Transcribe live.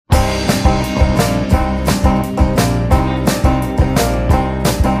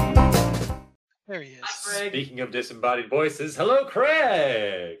There he is. Speaking of disembodied voices, hello,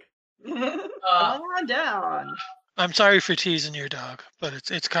 Craig. Come on down. I'm sorry for teasing your dog, but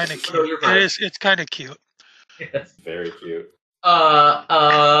it's kind of No, cute. you're fine. It's kind of cute. Yes. Very cute.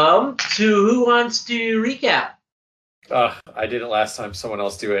 So who wants to recap? I did it last time. Someone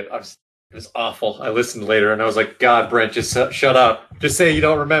else do it. It was awful. I listened later and I was like, God, Brent, just shut up. Just say you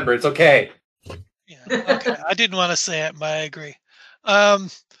don't remember. It's okay. Yeah. Okay. I didn't want to say it, but I agree.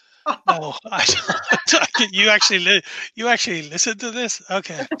 No, you actually listened to this?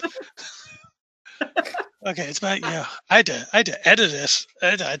 Okay. Okay, it's about I had to edit it.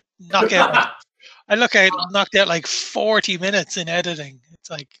 I knocked out like 40 minutes in editing. It's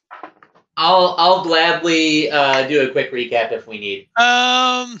like I'll gladly do a quick recap if we need.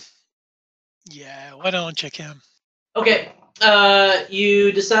 Yeah, why don't you, Kim? Okay.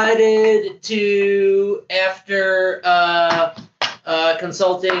 You decided to, after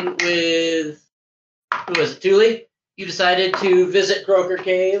consulting with, who was it, Thule? You decided to visit Croaker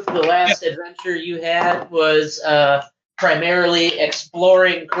Cave. The last adventure you had was primarily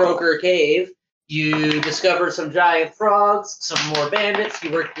exploring Croaker Cave. You discovered some giant frogs, some more bandits.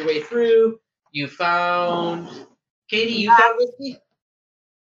 You worked your way through. You found... Katie, you found whiskey?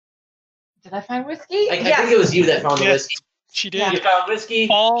 Did I find whiskey? I think it was you that found the whiskey. She did. You found whiskey.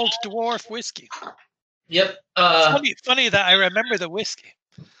 Bald dwarf whiskey. Yep. Funny that I remember the whiskey.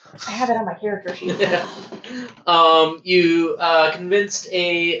 I have it on my character sheet. You convinced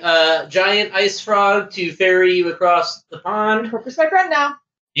a giant ice frog to ferry you across the pond. Purpose my friend now.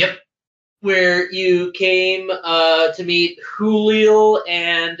 Yep. Where you came to meet Julio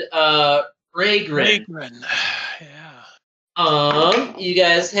and Raygrin. Yeah. You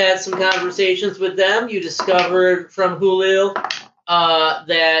guys had some conversations with them. You discovered from Julio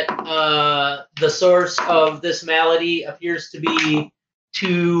that the source of this malady appears to be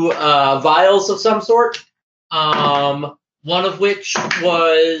two vials of some sort. One of which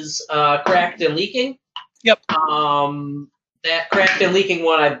was cracked and leaking. Yep. That cracked and leaking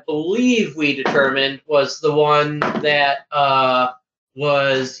one, I believe we determined, was the one that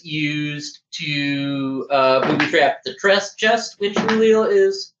was used to booby trap the chest, which Julio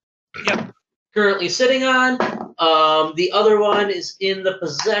is currently sitting on. The other one is in the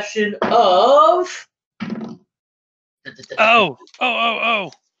possession of...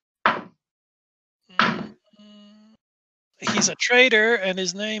 He's a traitor, and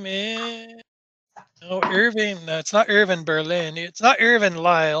his name is... No, Irving. No, it's not Irvin Berlin. It's not Irvin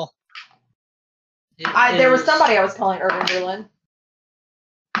Lyle. There was somebody I was calling Irvin Berlin.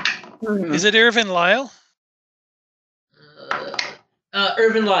 Is it Irvin Lyle?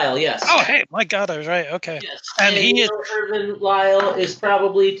 Irvin Lyle, yes. Oh, hey, my God, I was right. Okay. Yes. And he is... Irvin Lyle is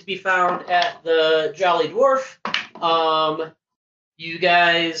probably to be found at the Jolly Dwarf. You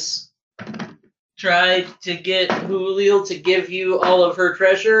guys tried to get Julio to give you all of her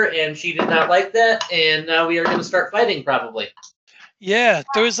treasure, and she did not like that, and now we are going to start fighting, probably. Yeah,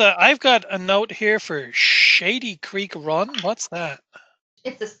 I've got a note here for Shady Creek Run. What's that?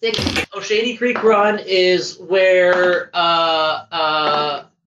 It's a city. Oh, Shady Creek Run is where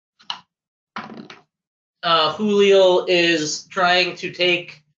Julio is trying to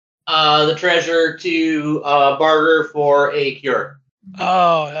take the treasure to barter for a cure.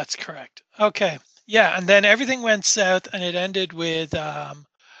 Oh, that's correct. Okay. Yeah, and then everything went south, and it ended with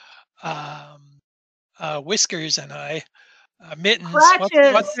Whiskers and I. Mittens.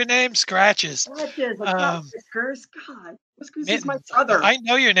 What's your name? Scratches. Scratches. It's not Whiskers. God. Whiskers is my brother. I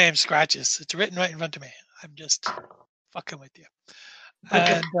know your name, Scratches. It's written right in front of me. I'm just fucking with you.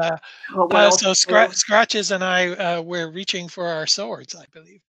 Okay. And so Scratches and I were reaching for our swords, I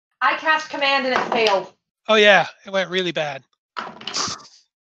believe. I cast command and it failed. Oh, yeah. It went really bad.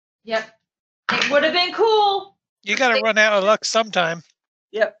 Yep. It would have been cool. You got to run out of luck sometime.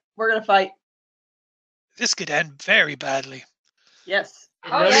 Yep. We're going to fight. This could end very badly. Yes.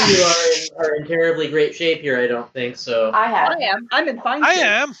 None of you are in terribly great shape here, I don't think, so... I am. I'm in fine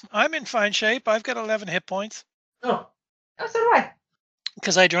shape. I'm in fine shape. I've got 11 hit points. Oh. Oh, so do I.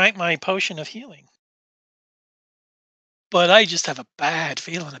 Because I drank my potion of healing. But I just have a bad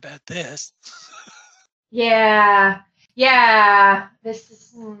feeling about this. Yeah. This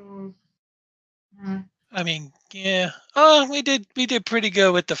is... I mean, yeah. Oh, we did pretty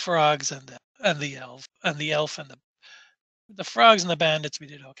good with the frogs and the elf and the frogs and the bandits. We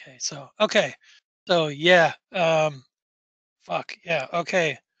did okay. So yeah. Fuck yeah.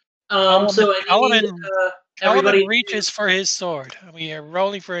 Okay. So everybody reaches for his sword. We are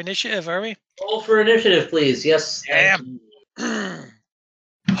rolling for initiative, are we? Roll for initiative, please. Yes. Damn. I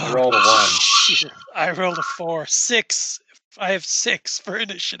rolled a 1. I rolled a 4. 6. I have 6 for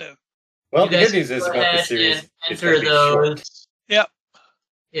initiative. Well, You the guys good news can is go about ahead this series, and it's enter going to be short. those Yep.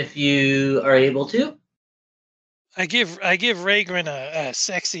 if you are able to. I give Ragran a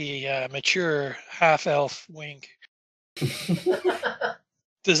sexy, mature half elf wink. Do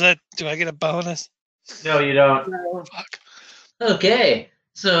I get a bonus? No, you don't. No. Fuck. Okay,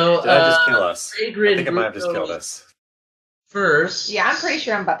 so Did I just kill us? I Ragran think I might have just killed goes us. first. Yeah, I'm pretty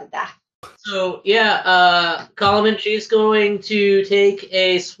sure I'm about to die. So yeah, Coleman, she's going to take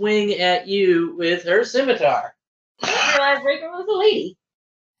a swing at you with her scimitar. I didn't realize Reagan was a lady.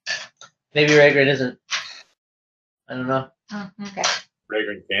 Maybe Ragran isn't. I don't know. Oh, okay.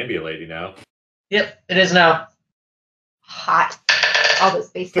 Fragrant can be a lady now. Yep, it is now. Hot. All the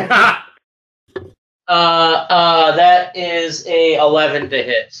space time. That is a 11 to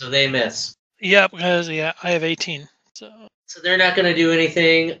hit, so they miss. Yep, because I have 18. So they're not going to do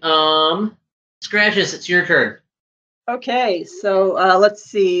anything. Scratches, it's your turn. Okay, so let's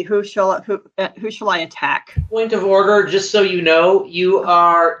see. Who shall I attack? Point of order, just so you know, you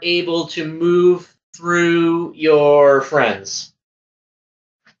are able to move through your friends.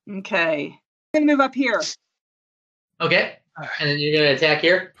 Okay, I'm gonna move up here. Okay, and then you're going to attack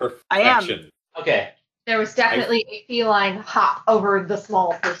here? Perfection. Okay. There was definitely a feline hop over the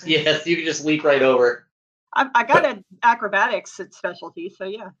small person. Yes, you can just leap right over. I got an acrobatics specialty, so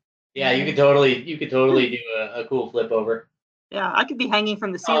yeah. Yeah, you could totally do a cool flip over. Yeah, I could be hanging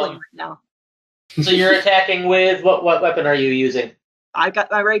from the ceiling right now. So you're attacking with what weapon are you using? I got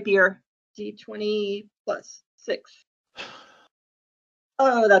my rapier. D20 plus 6.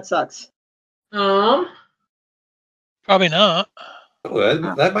 Oh, that sucks. Probably not.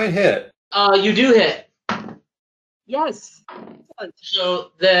 Oh, that might hit. You do hit. Yes. Excellent.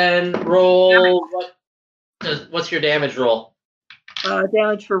 So then roll what's your damage roll?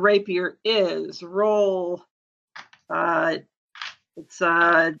 Damage for rapier is roll. It's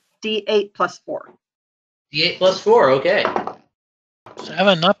D8 plus 4. D8 plus 4, okay.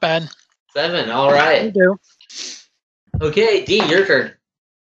 7, not bad. 7, all right. do. Okay, D, your turn.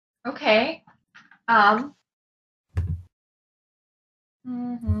 Okay. Mhm.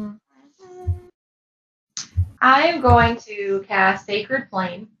 I'm going to cast Sacred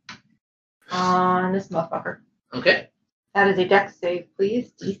Flame on this motherfucker. Okay. That is a dex save,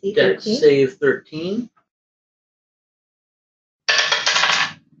 please. DC Dex 13. save 13.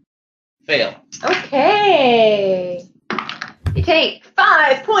 Fail. Okay. You take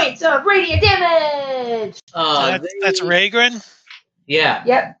 5 points of radiant damage. That's Ragran? Yeah,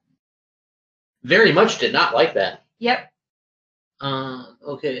 Yep. very much did not like that. Yep.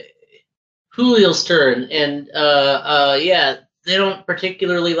 Okay. Julio's turn, and yeah, they don't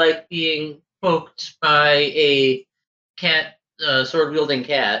particularly like being poked by a cat, sword-wielding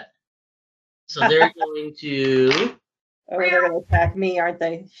cat. So they're going to. Oh, they're gonna attack me, aren't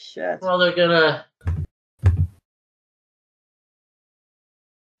they? Shit. Well, they're gonna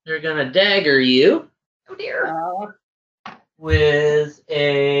dagger you Oh dear. with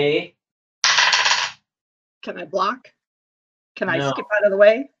a. Can I block? Can I No. skip out of the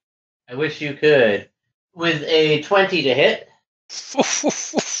way? I wish you could. With a 20 to hit,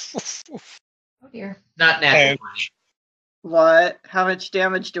 Oh dear. not natural. What? How much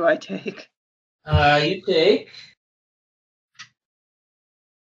damage do I take? 20. You take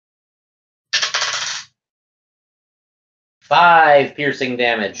 5 piercing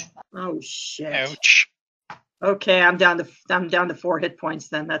damage. Oh shit. Ouch. Okay, I'm down to 4 hit points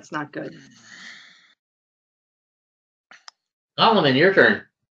then. That's not good. Solomon, your turn.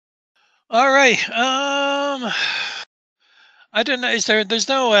 All right. I don't know. There's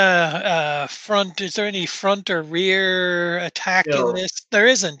no front? Is there any front or rear attack No. in this? There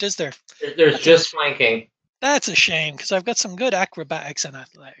isn't, is there? There's just flanking. That's a shame because I've got some good acrobatics and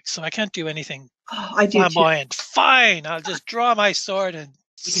athletics, so I can't do anything Oh, I do too. flamboyant. Fine, I'll just draw my sword and.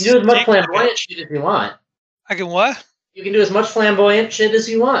 You can do as much stick the flamboyant bitch. shit as you want. I can what? You can do as much flamboyant shit as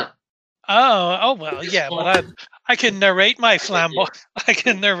you want. Oh well, yeah, but I can narrate my flamboyant. I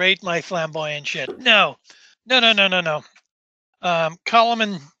can narrate my flamboyant shit. No.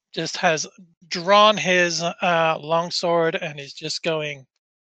 Coleman just has drawn his longsword and is just going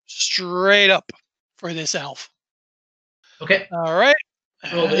straight up for this elf. Okay. All right.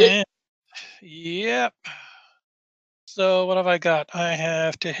 Roll the hit. Yep. So what have I got? I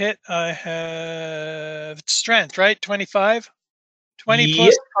have to hit. I have strength, right? 25? 20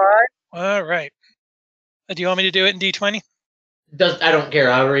 plus 5? All right. Do you want me to do it in D20? I don't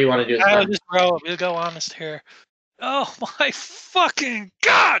care. However you want to do it. I'll just roll. We'll go honest here. Oh my fucking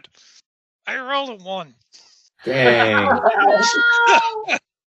god! I rolled a 1. Dang.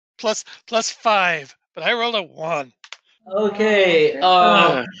 plus 5, but I rolled a 1. Okay.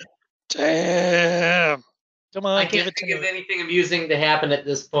 Damn. Come on, I give can't it to think of me. anything amusing to happen at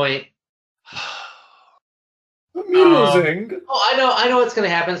this point. Amusing. Oh, I know what's going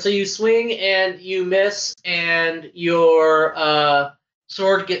to happen. So you swing and you miss, and your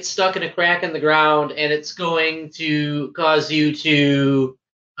sword gets stuck in a crack in the ground, and it's going to cause you to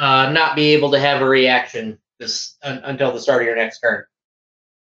not be able to have a reaction until the start of your next turn.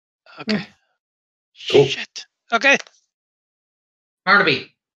 Okay. Cool. Shit. Okay. Barnaby,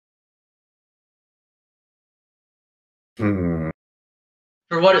 Hmm.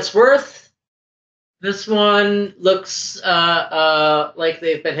 for what it's worth, this one looks like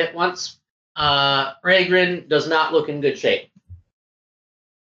they've been hit once. Ragrin does not look in good shape.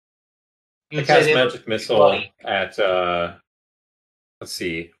 I You'd say cast they look magic missile bloody. at. Let's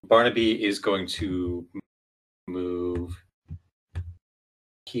see. Barnaby is going to move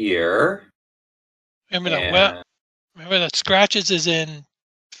here. Remember that Scratches is in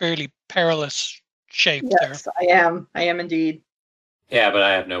fairly perilous shape Yes, I am. I am indeed. Yeah, but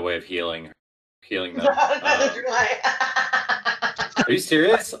I have no way of healing them. Are you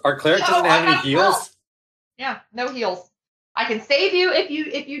serious? Our cleric doesn't have any heals? Yeah, no heals. I can save you if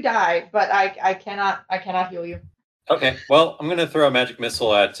you die, but I cannot heal you. Okay, well, I'm gonna throw a magic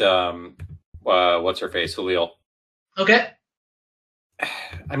missile at what's her face, Halil. Okay.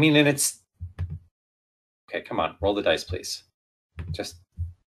 I mean, and it's okay. Come on, roll the dice, please. Just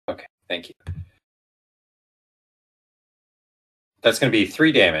okay. Thank you. That's gonna be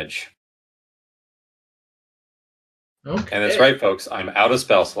 3 damage. Okay. And that's right, folks. I'm out of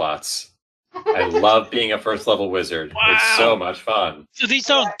spell slots. I love being a first level wizard. It's so much fun. So these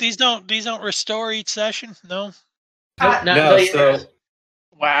don't restore each session? No. Nope, not No, until you so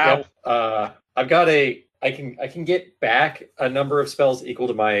Wow. yep. I've got I can get back a number of spells equal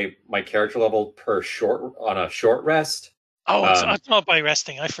to my character level per on a short rest. Oh, it's not by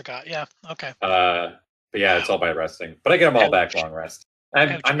resting. I forgot. Yeah. Okay. But yeah, it's all by resting. But I get them all back long rest.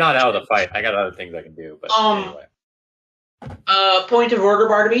 I'm not out of the fight. I got other things I can do. But anyway. Point of order,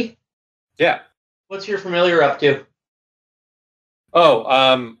 Barnaby. Yeah. What's your familiar up to?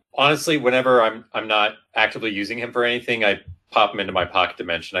 Oh, honestly, whenever I'm not actively using him for anything, I pop him into my pocket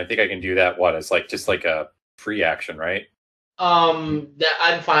dimension. I think I can do that. As just like a free action, right? That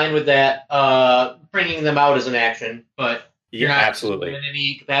I'm fine with that. Bringing them out as an action, but you're not absolutely in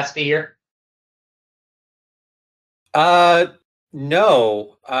any capacity here.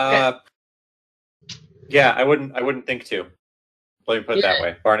 No. Okay. Yeah, I wouldn't think to. Let me put it that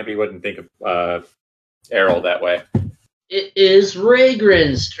way. Barnaby wouldn't think of Errol that way. It is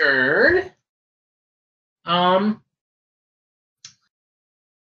Ragrin's turn. They're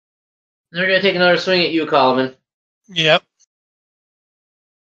gonna take another swing at you, Coleman. Yep.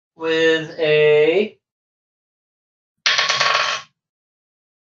 With a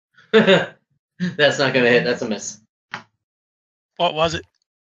that's not gonna hit, that's a miss. What was it?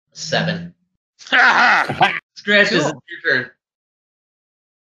 7. Ha Scratches, Cool. it's your turn.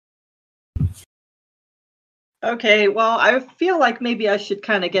 Okay, well, I feel like maybe I should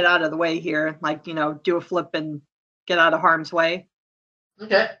kind of get out of the way here, like, do a flip and get out of harm's way.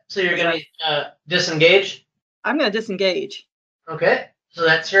 Okay, so you're gonna disengage? I'm going to disengage. Okay, so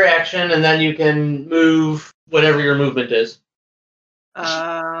that's your action, and then you can move whatever your movement is.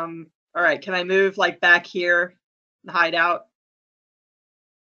 All right, can I move like back here and hide out?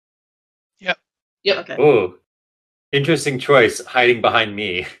 Yep. Okay. Ooh, interesting choice. Hiding behind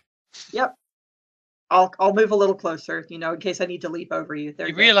me. Yep. I'll move a little closer, in case I need to leap over you. There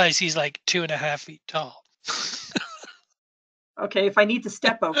You you go. realize he's like 2.5 feet tall. Okay, if I need to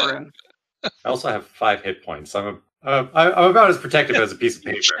step over him. I also have 5 hit points. I'm about as protective as a piece of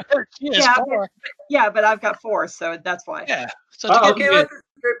paper. Yeah, but I've got 4, so that's why. Yeah. So Oh, together okay, that's a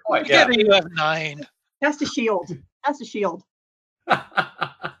good point. Yeah. together you have 9. That's the shield. That's the shield.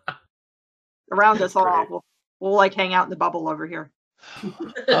 Around us all. Great. We'll like hang out in the bubble over here.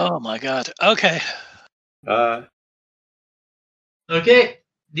 Oh my god. Okay. Okay,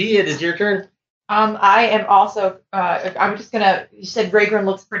 Dia, it is your turn. I am also. I'm just gonna. You said Ragrin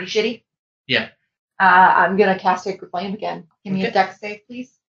looks pretty shitty. Yeah. I'm gonna cast Sacred Flame again. Give me a Okay. dex save,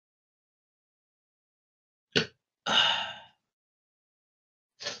 please.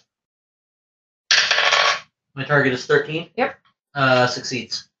 My target is 13. Yep.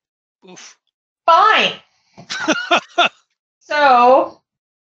 Succeeds. Oof. Fine. So,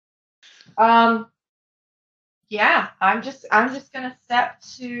 yeah, I'm just gonna step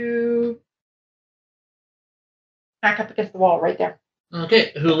to back up against the wall right there.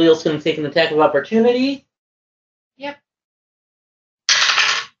 Okay, Julio's going to take an attack of opportunity. Yep.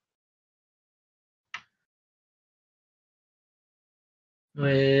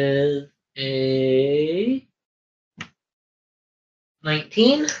 with a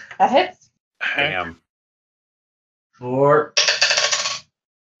 19 That hits. Damn. for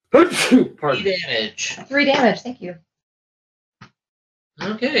 3 Pardon. damage. 3 damage. Thank you.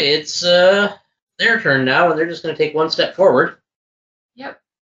 Okay, it's their turn now, and they're just going to take 1 step forward Yep.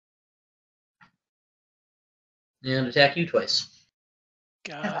 and attack you twice.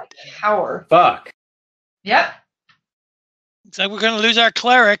 As God I damn. cower. Fuck. Yep. Looks like we're gonna lose our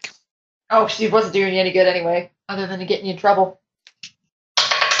cleric. Oh, she wasn't doing you any good anyway, other than to getting you in trouble.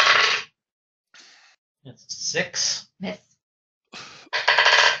 That's 6 Miss.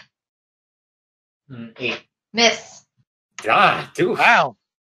 and 8. Miss. Ah, dude. Wow.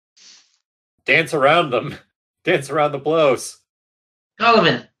 Dance around them. Dance around the blows.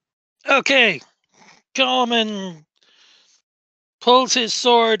 Goleman. Okay. Coleman pulls his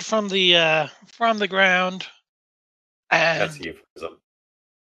sword from the ground That's and euphemism.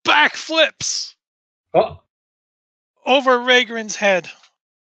 backflips Oh, over Ragrin's head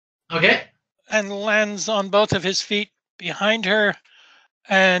Okay. and lands on both of his feet behind her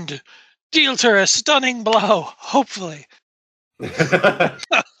and deals her a stunning blow, hopefully. Go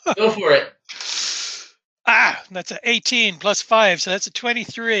for it. That's an 18 plus 5, so that's a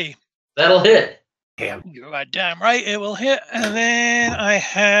 23. That'll hit. damn. You are damn right it will hit. And then I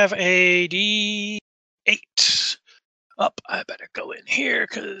have a D8 up. I better go in here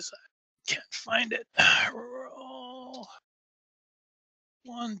because I can't find it. Roll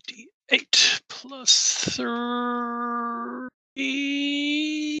 1D8 plus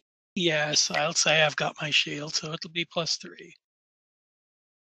 3. Yes, I'll say I've got my shield, so it'll be plus 3.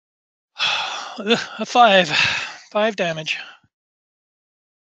 A 5. 5 damage.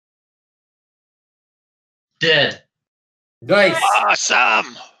 Dead. Nice.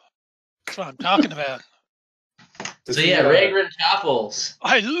 Awesome! That's what I'm talking about. Does So he, yeah, Ragran topples.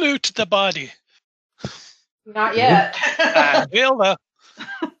 I loot the body. Not yet. I will though.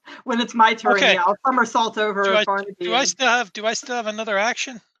 When it's my turn, Okay. yeah, I'll somersault over Do I- Barnaby. Do I still have another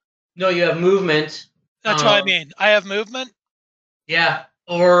action? No, you have movement. That's what I mean. I have movement. Yeah.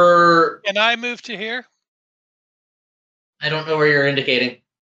 Or Can I move to here? I don't know where you're indicating.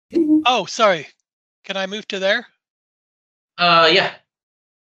 Oh, sorry. Can I move to there? Yeah.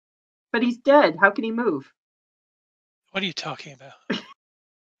 But he's dead. How can he move? What are you talking about?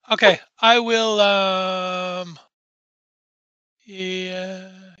 Okay, I will.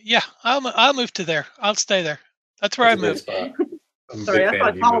 Yeah, I'll move to there. I'll stay there. That's where That's a I great moved. spot. I'm a Sorry, big I fan thought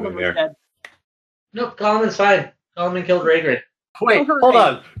of you Solomon moving was there. dead. Nope, Coleman's fine. Coleman killed Ragran. Wait, Oh, hold hooray.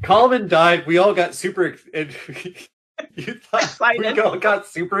 on. Coleman died. We all got super. And you thought Excited. we all got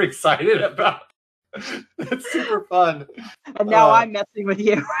super excited about. That's super fun. And now Uh, I'm messing with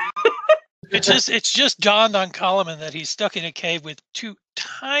you. It's just dawned on Coleman that he's stuck in a cave with 2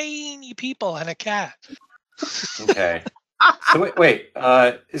 tiny people and a cat. Okay. So wait.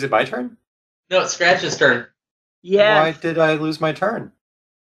 Is it my turn? No, it's Scratch's turn. Yeah. Why did I lose my turn?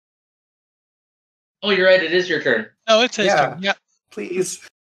 Oh, you're right. It is your turn. No, it's his Yeah. turn. Yeah. Please.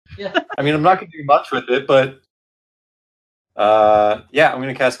 Yeah. I mean, I'm not going to do much with it, but yeah, I'm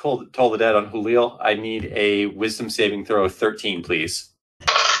going to cast Toll the Dead on Julio. I need a Wisdom saving throw of 13, please.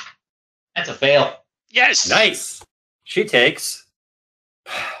 That's a fail. Yes. Nice. She takes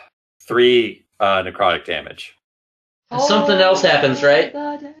 3 necrotic damage. And something else happens, right?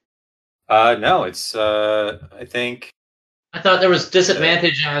 No, it's I think. I thought there was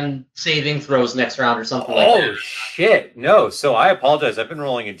disadvantage on saving throws next round or something like Oh that. shit! No, so I apologize. I've been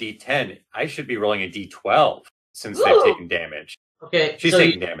rolling a D10. I should be rolling a D12 since they've Ooh. taken damage. Okay, She's so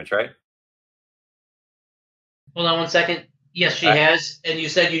taking damage, right? hold on 1 second. Yes, she Alright. has. And you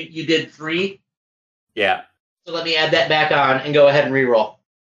said you did 3. Yeah. So let me add that back on and go ahead and reroll.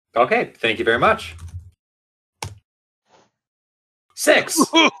 Okay. Thank you very much. 6.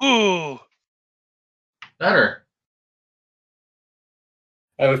 Ooh. Better.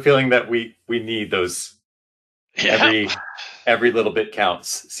 I have a feeling that we need those. Yeah. Every little bit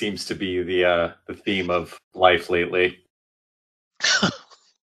counts seems to be the theme of life lately.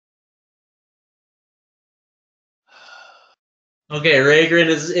 Okay, Ragran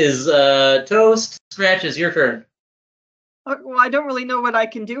is toast. Scratches, your turn. Well, I don't really know what I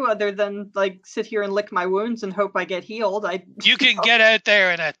can do other than like sit here and lick my wounds and hope I get healed. You can get out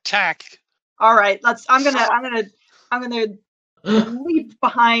there and attack. All right, I'm gonna leap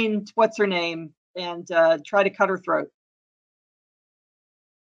behind what's her name and try to cut her throat.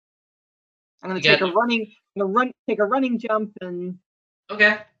 I'm gonna You take got- take a running jump and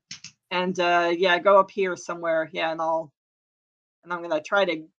Okay. yeah, go up here somewhere. Yeah, and I'm gonna try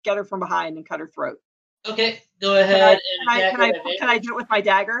to get her from behind and cut her throat. Okay, go ahead and attack it. Can I do it with my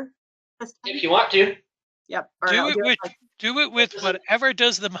dagger this time? If you want to. Yep. All right, I'll Do it with whatever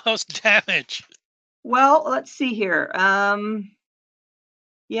does the most damage. Well, let's see here.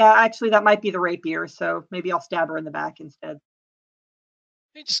 Yeah, actually, that might be the rapier, so maybe I'll stab her in the back instead.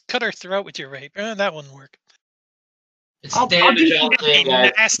 You just cut her throat with your rapier. That wouldn't work. It's I'll damage do all some the same,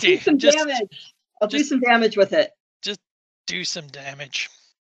 guys. Nasty. Do some damage. I'll do some damage with it. Do some damage.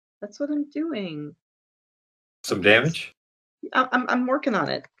 That's what I'm doing. Some damage? I'm working on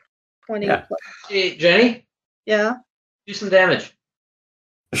it. 20. Yeah. Hey, Jenny, Yeah. do some damage.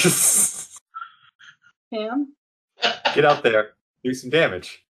 Pam. Get out there. Do some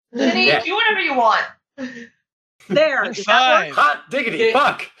damage. Jenny, Yeah. do whatever you want. There. High Does that work? five. Hot diggity, Okay.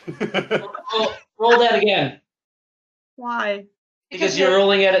 fuck! Roll that again, Why? because you're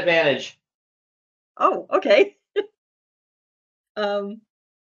rolling at advantage. Oh, okay.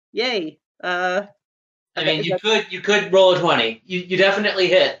 Yay. I mean, you could roll a 20. You definitely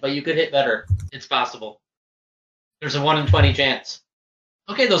hit, but you could hit better. It's possible. There's a 1 in 20 chance.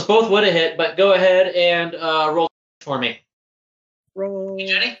 Okay, those both would have hit, but go ahead and roll for me. Roll. Hey,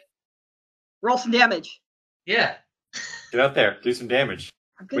 Jenny? Roll some damage. Yeah. Get out there. Do some damage.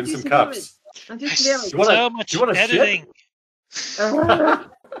 I'm gonna Win do some some cups. damage. I'm doing some damage. You wanna- So much you wanna ship? editing. Uh,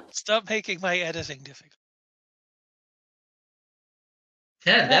 Stop making my editing difficult.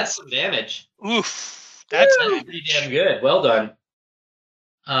 10, that's some damage. Oof. That's That's pretty damn good. Well done.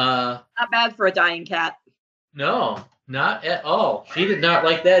 not bad for a dying cat. No, not at all. She did not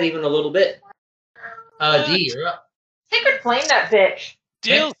like that even a little bit. D, you're up. Sacred Flame that bitch.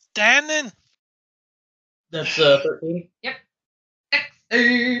 still standing. That's 13. Six.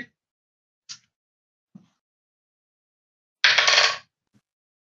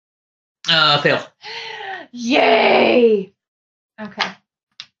 Fail. Yay! Okay.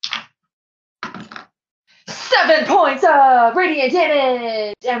 7 points of radiant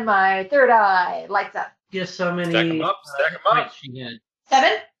damage, and my third eye lights up. Guess how many Stack 'em up, stack 'em up. points she had?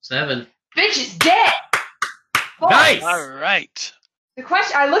 7? 7. Bitch is dead! Nice! All right. The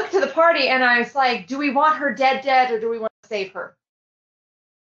question, I looked to the party and I was like, do we want her dead, or do we want to save her?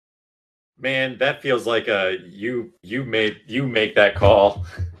 Man, that feels like you make that call.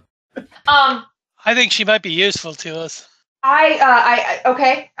 I think she might be useful to us.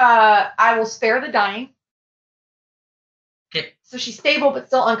 Okay. I will spare the dying. Okay. So she's stable but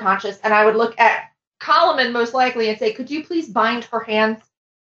still unconscious, and I would look at Solomon most likely and say, could you please bind her hands?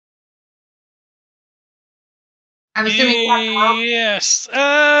 I'm assuming that's all. Yes.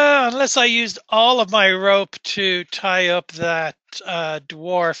 Unless I used all of my rope to tie up that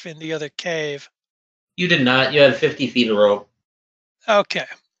dwarf in the other cave. You did not. You had 50 feet of rope. Okay.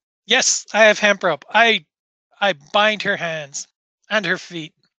 Yes, I have hemp rope. I bind her hands and her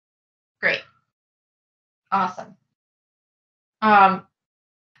feet. Great. Awesome. I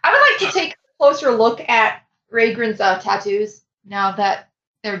would like to take a closer look at Ragran's tattoos now that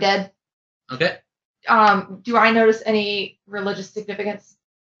they're dead. Okay. Do I notice any religious significance?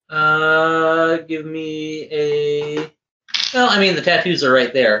 Give me a. Well, I mean, the tattoos are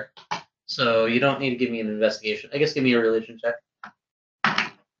right there, so you don't need to give me an investigation. I guess give me a religion check.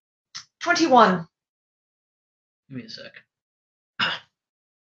 21. Give me a sec.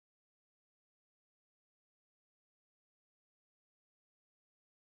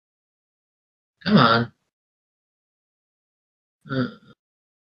 Come on.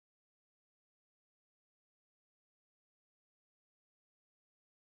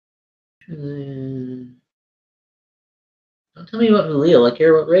 Don't tell me about Valil. I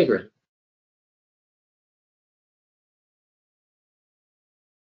care about Ragran.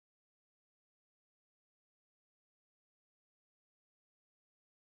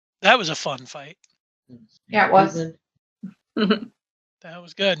 That was a fun fight. Yeah, it was. That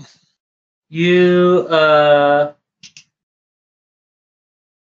was good. You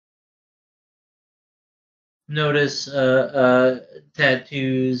notice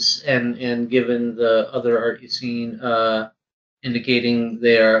tattoos and given the other art you've seen, indicating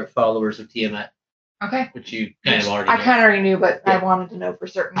they are followers of Tiamat, Okay. which you kind of already I know. kind of already knew, but I Yeah. wanted to know for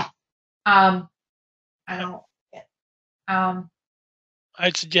certain. I don't get.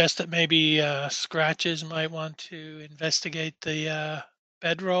 I'd suggest that maybe Scratches might want to investigate the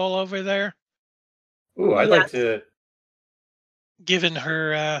bedroll over there, Ooh, I'd like to. given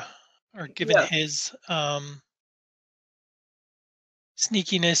her or given Yeah. his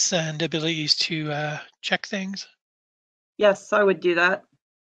sneakiness and abilities to check things. Yes, I would do that.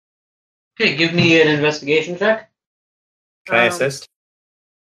 Okay, give me an investigation check. Can I Um, assist?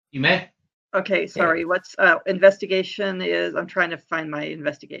 You may. Okay, sorry. What's investigation is? I'm trying to find my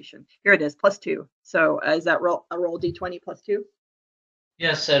investigation. Here it is, +2. So is that a roll d20 +2?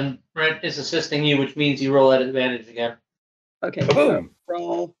 Yes, and Brent is assisting you, which means you roll at advantage again. Okay, so Boom.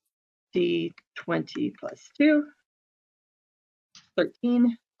 roll d20 +2.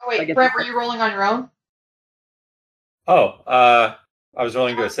 13. Oh, wait, I get Brent, the- were you rolling on your own? Oh, I was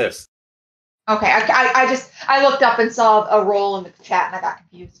rolling to assist. Okay, I looked up and saw a roll in the chat and I got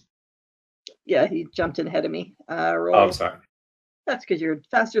confused. Yeah, he jumped in ahead of me. Roll. Oh, I'm sorry. That's because you're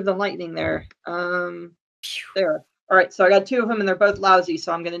faster than lightning there. There. All right, so I got 2 of them and they're both lousy,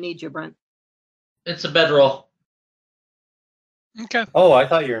 so I'm going to need you, Brent. It's a bedroll. Okay. Oh, I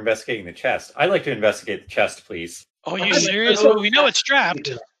thought you were investigating the chest. I'd like to investigate the chest, please. Oh, you Okay. serious? So- We know it's trapped.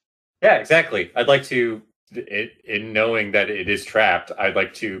 Yeah, exactly. I'd like to, in knowing that it is trapped, I'd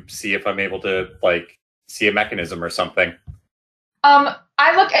like to see if I'm able to, like, see a mechanism or something. I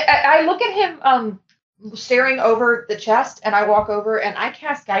look at him staring over the chest, and I walk over and I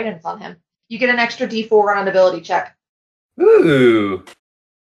cast guidance on him. You get an extra D4 on an ability check. Ooh.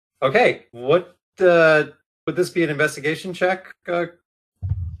 Okay. What would this be an investigation check? Cam?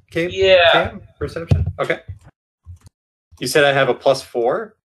 Perception? Okay. You said I have a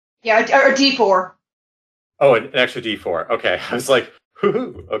 +4? Yeah, or D4. Oh, an extra D4. Okay. I was like,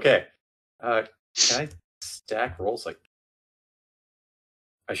 whoo, okay. Can I stack rolls like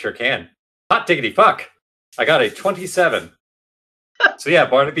I sure can. Hot diggity fuck. I got a 27. So yeah,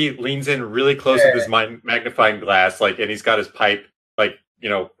 Barnaby leans in really close with his magnifying glass, like, and he's got his pipe, like, you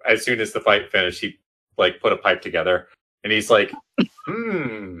know, as soon as the fight finished, he like put a pipe together, and he's like,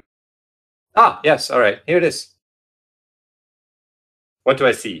 Ah, yes, all right, here it is. What do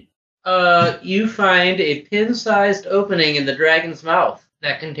I see? You find a pin-sized opening in the dragon's mouth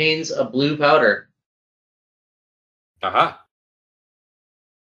that contains a blue powder. Aha.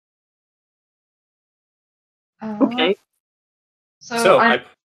 Okay. So I Go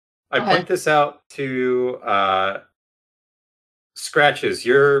ahead. point this out to Scratches.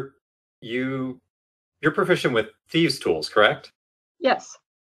 You're proficient with thieves' tools, correct? Yes.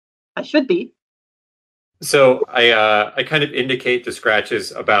 I should be. So I kind of indicate to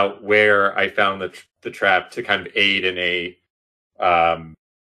Scratches about where I found the trap to kind of aid in a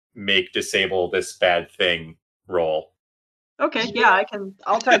make disable this bad thing roll. Okay, yeah,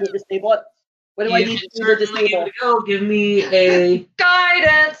 I'll try to disable it. What do I need to do to disable? Go. Give me a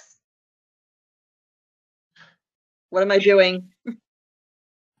Guidance. What am I doing?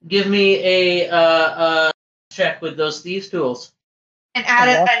 give me a check with those thieves tools. And add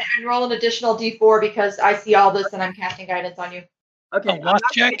it and roll an additional D4 because I see all this and I'm casting guidance on you. Okay, what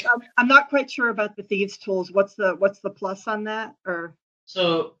check? I'm not quite sure about the thieves' tools. What's the plus on that? Or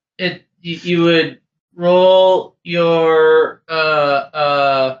So you would roll your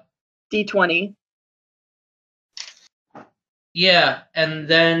D20. yeah, and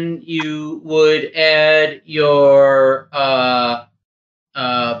then you would add your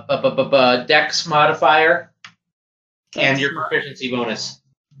Dex modifier and your proficiency bonus.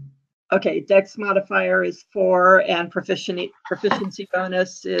 Okay, Dex modifier is 4, and proficiency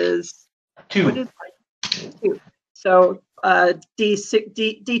bonus is 2. what is it? 2. So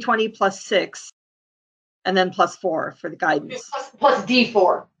D20 plus 6, and then plus 4 for the guidance. Plus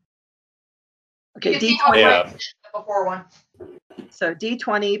D4. Okay, You can see D20. Yeah. the before one. So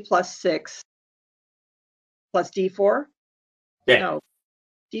D20 plus 6 plus D4. Yeah. No,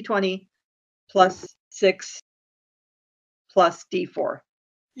 D20 plus 6 plus D4.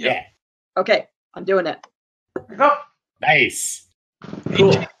 Yeah. Okay, I'm doing it. Go. Nice.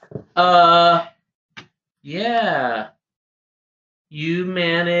 Cool. Yeah. You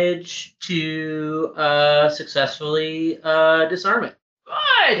manage to successfully disarm it.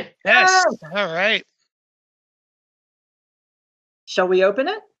 Good. Yes. All right. Shall we open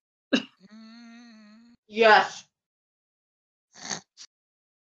it? Yes.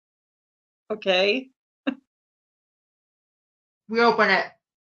 Okay. We open it.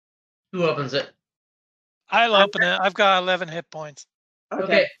 Who opens it? I'll open it. I've got 11 hit points.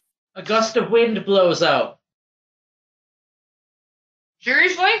 Okay. A gust of wind blows out.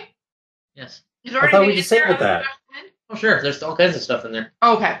 Seriously? Yes. Is there I thought we anything in disabled there? that. Oh, sure. There's all kinds of stuff in there.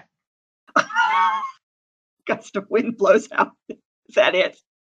 Okay. Gust of wind blows out. Is that it?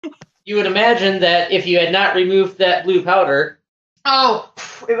 You would imagine that if you had not removed that blue powder, Oh,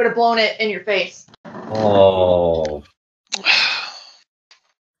 it would have blown it in your face. Oh.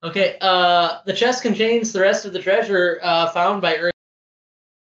 okay, the chest contains the rest of the treasure found by Earth.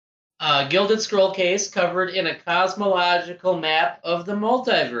 A gilded scroll case covered in a cosmological map of the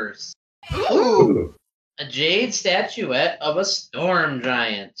multiverse. Ooh. a jade statuette of a storm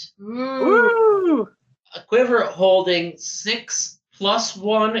giant. Woo! A quiver holding 6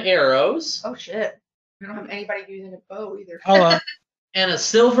 +1 arrows. Oh shit. We don't have anybody using a bow either. Hold on. And a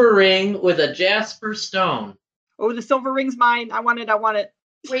silver ring with a jasper stone. Oh, the silver ring's mine. I want it. I want it.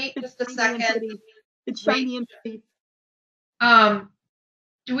 Wait It's just a shiny and second. pretty. It's Wait. shiny and pretty.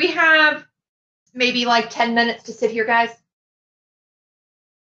 Do we have maybe like 10 minutes to sit here, guys?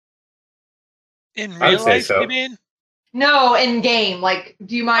 In I would real say life, so. you mean? No, in game. Like,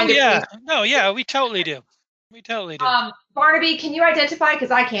 do you Oh, mind if yeah. No, yeah, we totally do. We totally do. Barnaby, can you identify?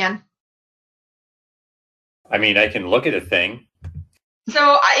 Because I can. I mean, I can look at a thing.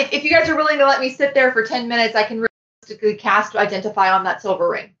 So if you guys are willing to let me sit there for 10 minutes, I can realistically cast identify on that silver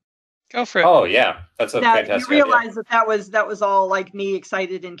ring. Go for it. Oh yeah, that's a Now, you fantastic idea. realize that was all like me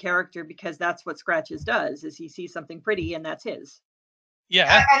excited in character because that's what Scratches does. Is he sees something pretty and that's his.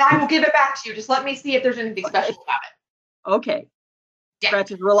 Yeah. And I will give it back to you. Just let me see if there's anything special about it. Okay. Yeah.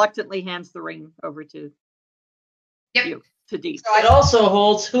 Scratches reluctantly hands the ring over to Yep. you, to Dee. So It also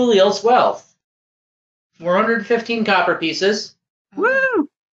holds Julio's wealth. 415 copper pieces, Woo!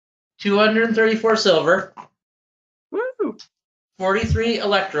 234 silver, Woo! 43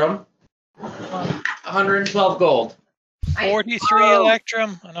 electrum, 112 gold. 43 Oh.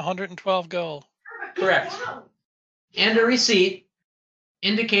 electrum and 112 gold. Correct. And a receipt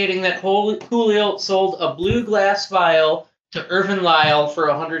indicating that Julio sold a blue glass vial to Irvin Lyle for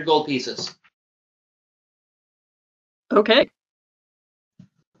 100 gold pieces. Okay.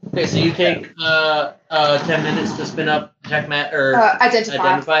 Okay, so you take 10 minutes to spin up detect or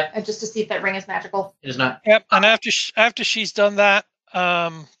identify. Just to see if that ring is magical. It is not. Yep. And after she's done that, I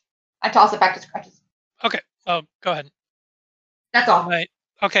toss it back to Scratches. oh, go ahead. That's all. Right.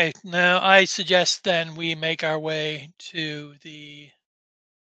 Okay. Now I suggest then we make our way to the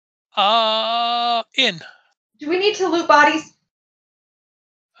inn. Do we need to loot bodies?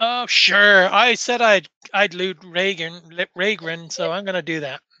 Oh, sure. I said I'd loot Ragran, so I'm gonna do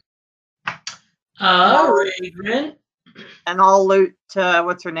that. Ragran. And I'll loot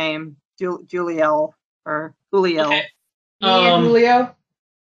what's her name? Juliel or Juliel Okay. Me and Julio?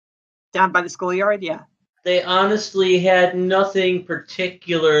 down by the schoolyard. Yeah. They honestly had nothing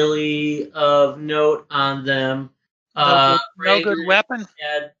particularly of note on them. No good Ragran weapon.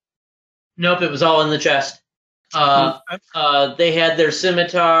 Nope, it was all in the chest. They had their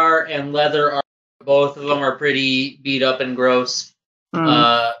scimitar and leather armor. Both of them are pretty beat up and gross.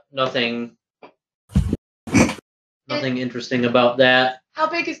 Nothing interesting about that. How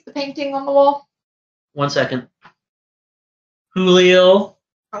big is the painting on the wall? 1 second. Julio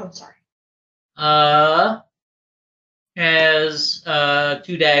Oh, I'm sorry. has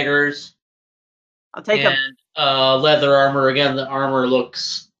 2 daggers I'll take them. and leather armor. Again, the armor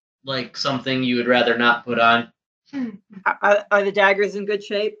looks like something you would rather not put on. Are the daggers in good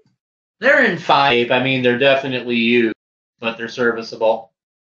shape? They're in 5. I mean, they're definitely used, but they're serviceable.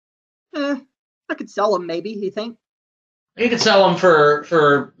 I could sell them. Maybe you think? You could sell them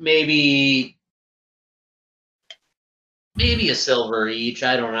for maybe a silver each.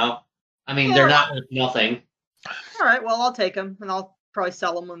 I don't know. I mean, they're not worth nothing. All right. Well, I'll take them, and I'll probably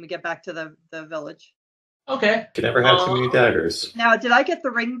sell them when we get back to the village. Okay. Can never have too many daggers. Now, did I get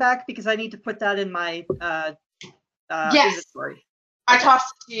the ring back? Because I need to put that in my Yes. inventory. I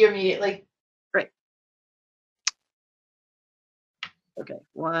tossed it to you immediately. Okay.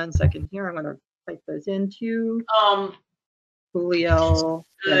 1 second here. I'm going to type those into Um, Julio.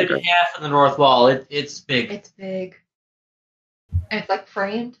 good half of the north wall. It's big. It's big. And it's like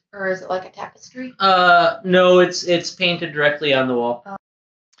framed, or is it like a tapestry? No, it's painted directly on the wall.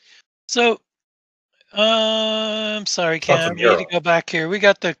 So, I'm sorry, That's Cam. a We need to mural. go back here. We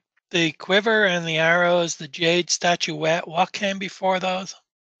got the quiver and the arrows, the jade statuette. What came before those?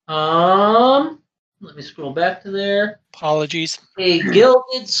 Let me scroll back to there. Apologies. A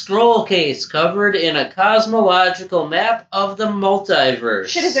gilded scroll case covered in a cosmological map of the multiverse.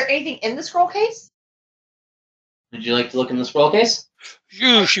 Shit, is there anything in the scroll case? Would you like to look in the scroll case?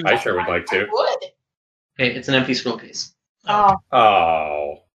 You shoot. I sure would like to. Would. Okay, it's an empty scroll case. Oh,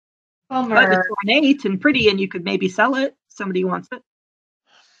 Oh, But bummer. it's ornate and pretty, and you could maybe sell it. Somebody wants it.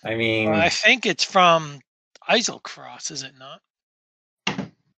 I mean, I think it's from Eiselcross, is it not?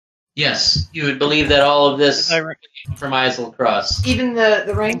 Yes, you would believe that all of this Is I came from Isle Cross. Even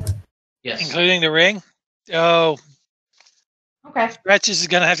the ring? Yes. including the ring? Oh, Okay. Scratches is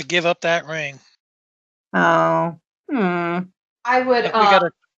gonna have to give up that ring. Oh. I would,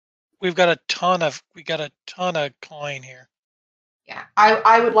 We've got a ton of coin here. yeah,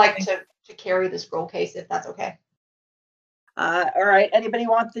 I would like to carry the scroll case if that's okay. All right. Anybody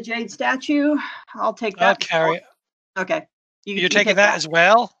want the jade statue? I'll take that. I'll carry it. Okay. You You're take taking that as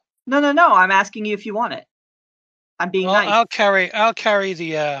well? No. I'm asking you if you want it. I'm being Well, nice. I'll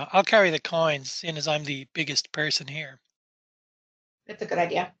carry the coins, seeing as I'm the biggest person here. It's a good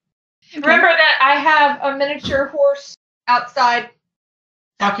idea. Okay. Remember that I have a miniature horse outside.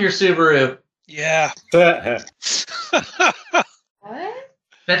 Fuck your Subaru. Yeah. What?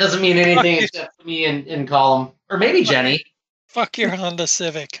 That doesn't mean anything Fuck except for me and Colum. Or maybe Jenny. Fuck your Honda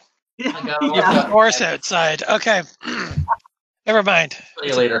Civic. I got You have a horse outside. Okay. Never mind. See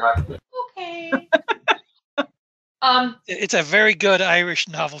you later, Huck. Okay. It's a very good Irish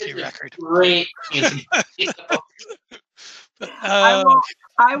novelty It's a record. Great.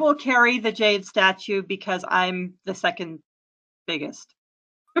 I will carry the jade statue because I'm the second biggest.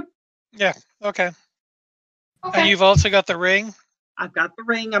 Yeah. Okay. Okay. And you've also got the ring. I've got the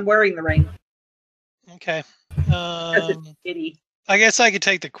ring. I'm wearing the ring. Okay. Because it's kitty. I guess I could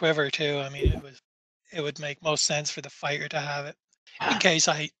take the quiver too. I mean, it would make most sense for the fighter to have it in case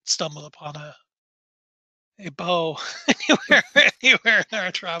I stumble upon a bow anywhere in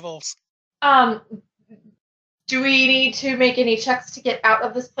our travels. Do we need to make any checks to get out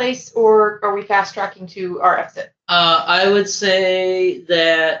of this place, or are we fast tracking to our exit? I would say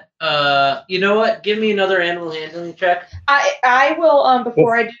that you know what? Give me another animal handling check. I will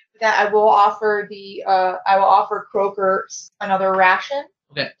before I do that, I will offer Croker another ration.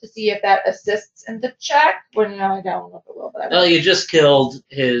 Okay. To see if that assists in the check. Well, no, I don't know if it will, but I will. Well, you just killed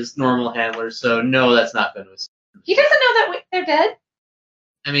his normal handler, so no, that's not going to assist. He doesn't know that they're dead.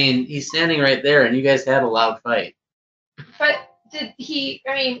 I mean, he's standing right there, and you guys had a loud fight. But did he?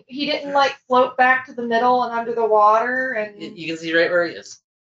 I mean, he didn't like float back to the middle and under the water, and You can see right where he is.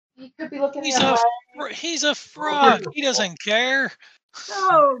 he could be looking He's the other a way. he's a frog. He doesn't care.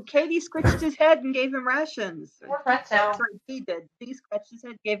 No, Katie scratched his head and gave him rations. We're friends now. Sorry, he did. He scratched his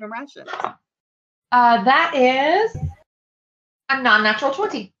head and gave him rations. That is a non-natural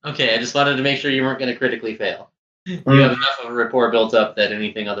 20. Okay, I just wanted to make sure you weren't going to critically fail. You Mm. have enough of a rapport built up that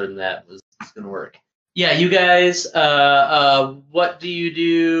anything other than that was going to work. Yeah, you guys, what do you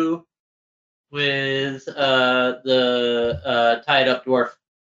do with the tied up dwarf?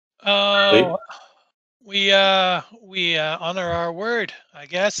 Oh, we honor our word, I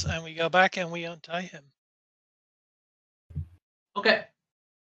guess, and we go back and we untie him. Okay.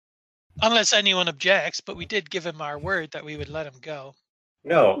 Unless anyone objects, but we did give him our word that we would let him go.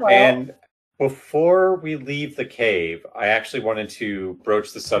 No, Well- and before we leave the cave, I actually wanted to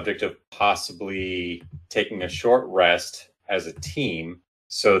broach the subject of possibly taking a short rest as a team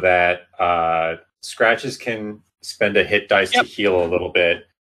so that Scratches can spend a hit dice Yep. to heal a little bit.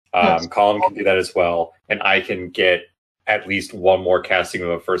 Colin can do that as well, and I can get at least one more casting of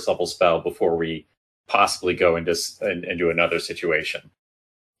a first level spell before we possibly go into another situation.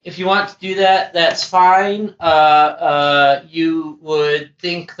 If you want to do that, that's fine. You would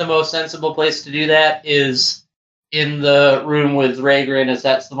think the most sensible place to do that is in the room with Ragran, as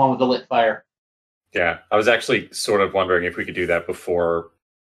that's the one with the lit fire. Yeah, I was actually sort of wondering if we could do that before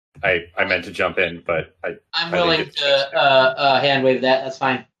I meant to jump in, but I'm I willing think to hand wave that. That's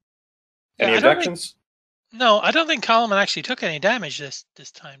fine. any Yeah, I don't objections? No, I don't think Coleman actually took any damage this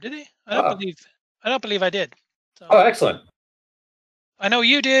time, did he? I don't believe I did. So, Oh, excellent. I know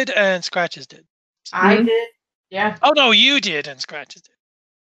you did and Scratches did. I Mhm. did. Yeah. Oh no, you did and Scratches did.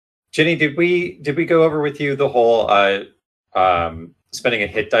 Jenny, did we go over with you the whole spending a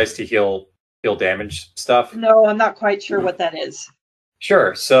hit dice to heal damage stuff? No, I'm not quite sure what that is.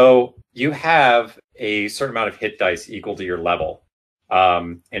 Sure. So you have a certain amount of hit dice equal to your level.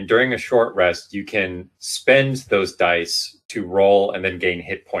 And during a short rest, you can spend those dice to roll and then gain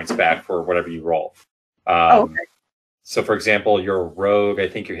hit points back for whatever you roll. Okay. So, for example, your rogue, I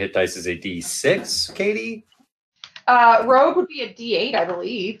think your hit dice is a D6, Katie? Rogue would be a D8, I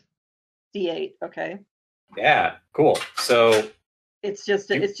believe. D8. Okay. Yeah, cool. So, It's just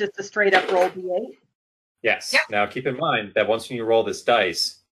a straight up roll D8. yes. Yep. Now, keep in mind that once you roll this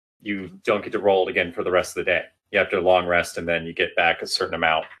dice, you don't get to roll it again for the rest of the day. You have to long rest, and then you get back a certain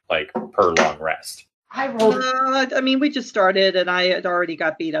amount, like per long rest. I rolled. I mean, we just started, and I had already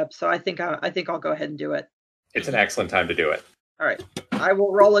got beat up, so I think I'll go ahead and do it. It's an excellent time to do it. All right. I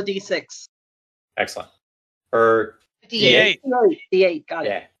will roll a D6. Excellent. Or D8. D8. Got it.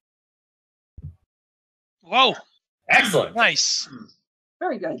 yeah, Whoa, excellent. nice.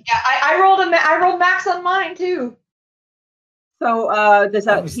 Very good. Yeah, I rolled max on mine too. So does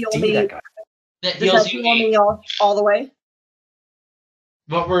that Oh, heal D, me? that guy. That Does heals that you heal eight. me all the way?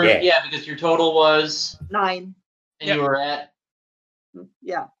 But we're Yeah. because your total was 9. and you were at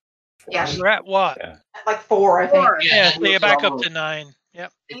Yeah. Yeah, You're at what? Yeah. like 4, I think. 4. Yeah, so you're back up It to 9.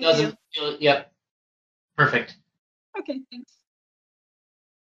 Yep. Thank doesn't feel, yep. Perfect. Okay, thanks.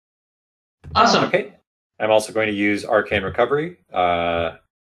 Awesome. Okay. I'm also going to use Arcane Recovery,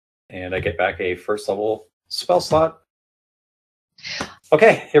 and I get back a first level spell slot.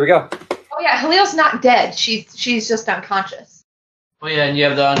 Okay, here we go. Oh yeah, Halil's not dead. She's just unconscious. Oh yeah, and you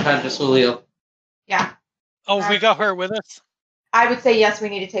have the unconscious Julio. Yeah. Oh, we got her with us? I would say yes, we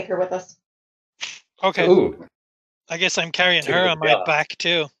need to take her with us. Okay. Ooh, I guess I'm carrying Take her her on my down. back,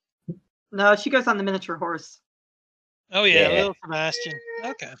 too. No, she goes on the miniature horse. Oh, yeah, Yeah. little Sebastian.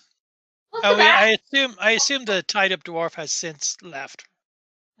 Okay. Look Oh, at yeah, that. I assume the tied up dwarf has since left,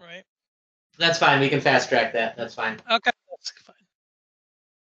 right? That's fine. We can fast track that. That's fine. Okay, that's fine.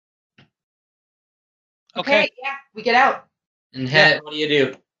 Okay, Yeah, we get out. And head, what do you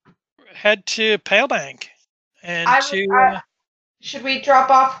do? head to Palebank and I to would, should we drop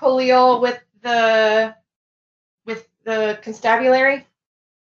off Halil with the constabulary?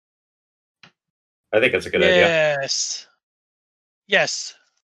 I think that's a good idea. yes, yes.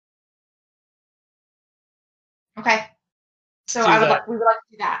 Okay. So Do that. we would like to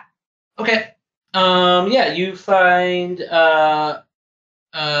do that. Okay. Yeah, you find Glass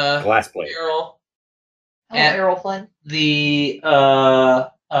plate. Errol Hello, And- Errol Flynn. the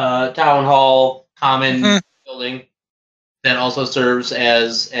town hall common Mhm. building that also serves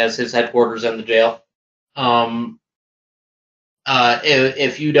as his headquarters and the jail.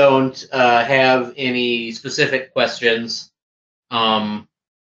 If you don't have any specific questions, you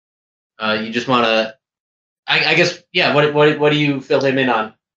just want to, I guess, yeah. What do you fill him in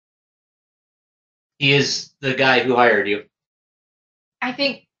on? He is the guy who hired you. I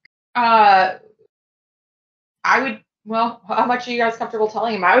think I would. Well, how much are you guys comfortable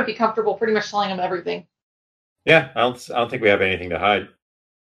telling him? I would be comfortable pretty much telling him everything. Yeah, I don't think we have anything to hide.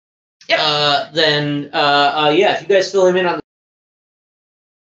 Yep. Yeah, if you guys fill him in on the,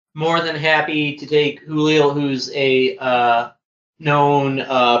 more than happy to take Julio, who's a known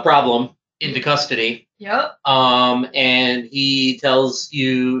problem, into custody. Yep. And he tells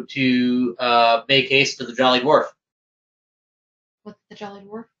you to make haste to the Jolly Dwarf. What's the Jolly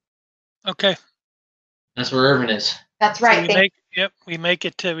Dwarf? Okay. That's where Irvin is. That's So right. we make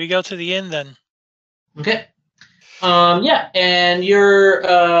it to, we go to the inn then. Okay. Yeah, and you're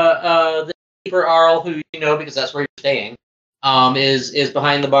the keeper Arl, who you know because that's where you're staying, is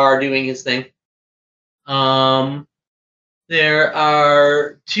behind the bar doing his thing. There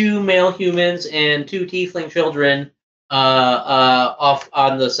are 2 male humans and 2 tiefling children off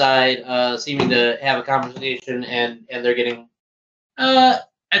on the side, seeming to have a conversation, and they're getting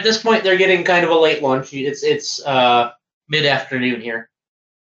at this point they're getting kind of a late lunch. It's mid-afternoon here.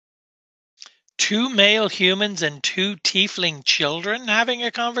 2 male humans and 2 tiefling children having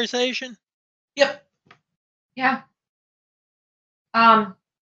a conversation? Yep. Yeah.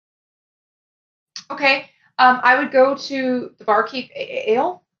 Okay. I would go to the barkeep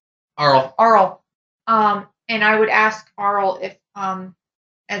Ale Arl. Arl. And I would ask Arl if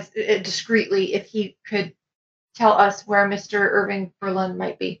as discreetly if he could tell us where Mr. Irving Berlin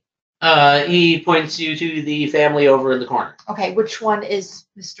might be. He points you to the family over in the corner. Okay, which one is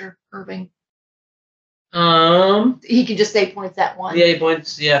Mr. Irving? Yeah, He can just say points at one. he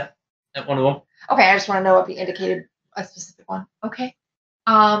points, at one of them. Okay, I just want to know if he indicated a specific one. Okay.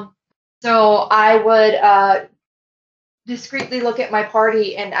 So I would discreetly look at my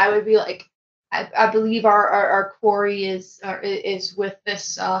party, and I would be like, I believe our quarry is with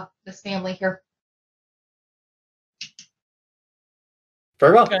this this family here.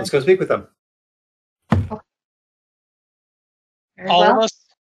 Very well. Okay. Let's go speak with them. Very All well. of us?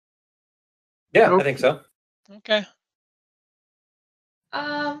 Yeah, Nope. I think so. Okay.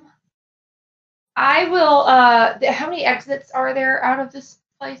 I will. How many exits are there out of this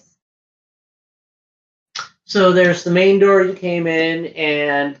place? So there's the main door you came in,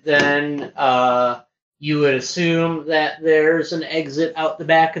 and then you would assume that there's an exit out the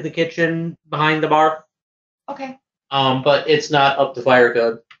back of the kitchen behind the bar. Okay. But it's not up to fire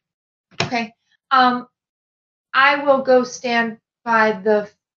code. Okay. I will go stand by the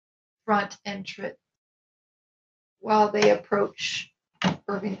front entrance while they approach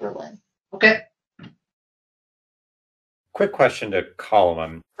Irving Berlin. Okay. Quick question to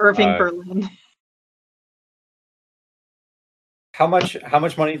Colin. Irving Berlin. How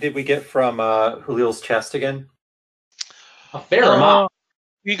much money did we get from Julio's chest again? A fair amount.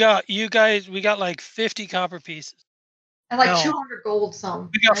 We got like 50 copper pieces. And like No. 200 gold some.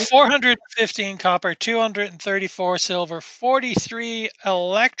 We got right? 415 copper, 234 silver, 43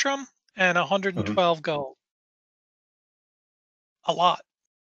 electrum, and 112 gold. A lot.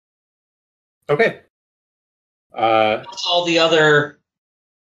 Okay. Plus all the other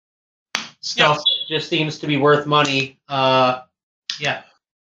stuff that just seems to be worth money. Yeah.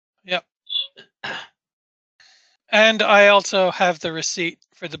 Yep. And I also have the receipt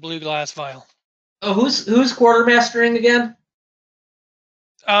for the blue glass vial. Oh, who's quartermastering again?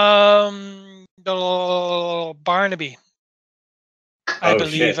 Barnaby, I Oh,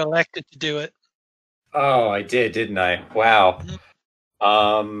 believe, shit. elected to do it. Oh, I did, didn't I? Wow.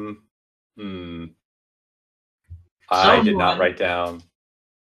 Mhm. I did not Someone- write down.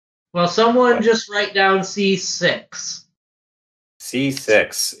 Well, someone What? just write down C6.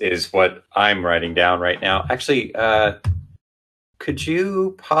 C6 is what I'm writing down right now. Actually, could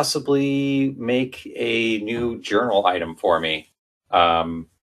you possibly make a new journal item for me?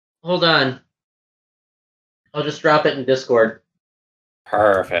 Hold on. I'll just drop it in Discord.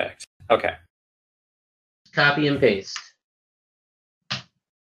 Perfect. Okay. Copy and paste.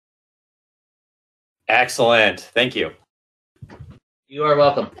 Excellent. Thank you. You are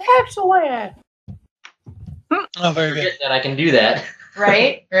welcome. Excellent. Oh, very good. Forget that I can do that.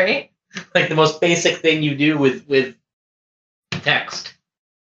 Right? Right? Like the most basic thing you do with text.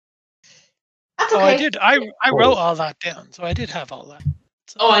 That's Oh, okay. I did. I wrote all that down, so I did have all that.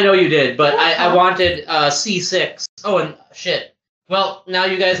 So, Oh, I know you did, but I Uh-huh. wanted C6. Oh, and shit. Well, now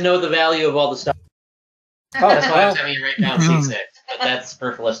you guys know the value of all the stuff. Oh, That's why I was well. having you write down C6. But that's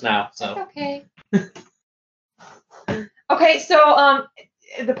superfluous now. That's So okay. Okay, so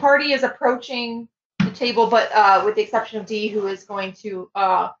the party is approaching the table, but with the exception of D, who is going to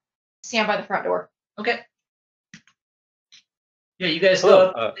stand by the front door. okay. Yeah, you guys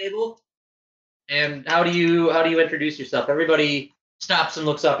Hello, go up to the table. And how do you introduce yourself? Everybody stops and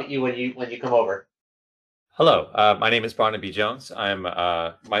looks up at you when you come over. Hello. My name is Barnaby Jones. I'm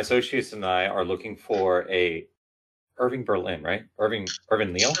my associates and I are looking for a Irving Berlin, right? Irvin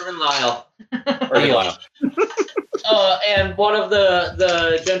Leal? Irvin Lyle. Irvin Leal. Lyle. And one of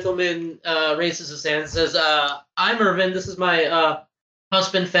the gentlemen raises his hand and says, I'm Irvin. This is my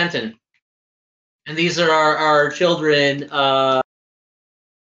husband, Fenton. And these are our children,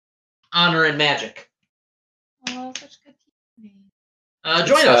 Honor and Magic. Oh, such good team.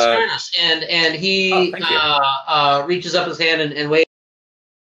 Join us. And he thank you. reaches up his hand and waves.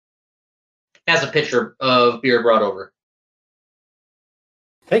 Has a pitcher of beer brought over.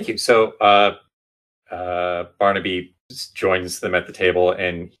 Thank you. So Barnaby joins them at the table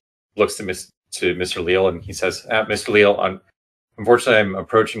and looks to Mr. Leal, and he says, Mr. Leal, unfortunately, I'm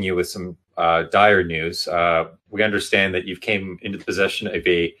approaching you with some dire news. We understand that you've came into possession of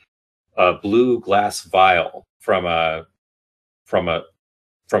a blue glass vial from a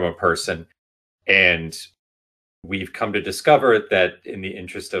person, and we've come to discover that in the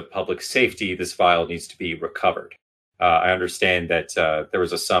interest of public safety, this vial needs to be recovered. I understand that there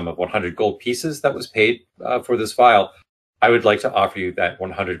was a sum of 100 gold pieces that was paid for this vial. I would like to offer you that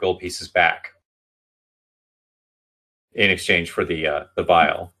 100 gold pieces back in exchange for the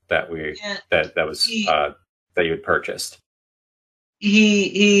vial that that you had purchased.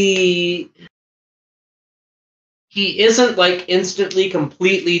 He isn't like instantly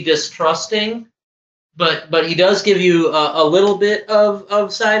completely distrusting, but he does give you a little bit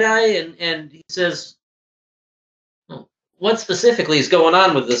of side eye, and he says, what specifically is going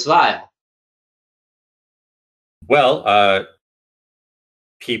on with this vial? Well,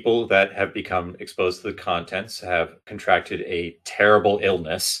 people that have become exposed to the contents have contracted a terrible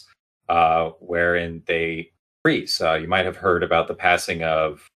illness wherein they freeze. You might have heard about the passing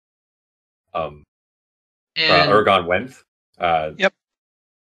of Ergon Wenth. Yep.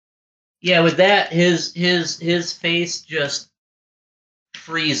 Yeah, with that, his face just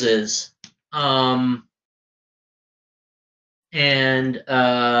freezes. And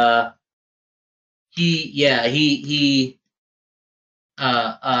he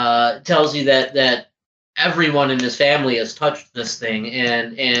tells you that everyone in his family has touched this thing,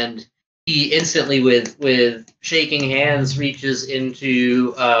 and he instantly with shaking hands reaches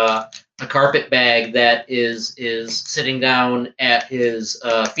into a carpet bag that is sitting down at his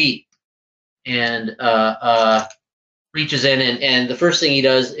feet, and reaches in, and the first thing he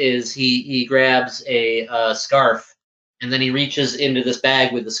does is he grabs a scarf. And then he reaches into this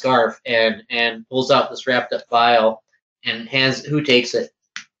bag with the scarf and pulls out this wrapped up vial and hands. Who takes it?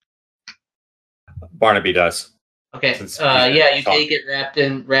 Barnaby does. Okay. Since You take it wrapped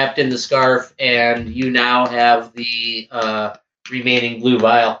in the scarf, and you now have the remaining blue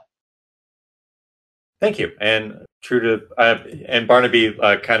vial. Thank you. And and Barnaby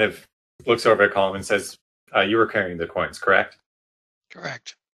kind of looks over at Colin and says, "You were carrying the coins, correct?"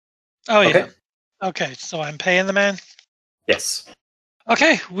 Correct. Oh, yeah. Okay. Okay, so I'm paying the man? Yes.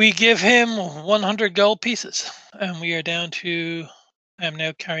 Okay, we give him 100 gold pieces, and we are down to. I am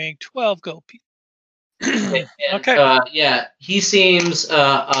now carrying 12 gold pieces. And, Okay. yeah, he seems.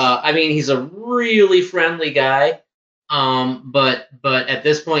 I mean, he's a really friendly guy. But at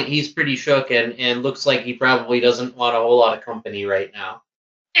this point, he's pretty shook and looks like he probably doesn't want a whole lot of company right now.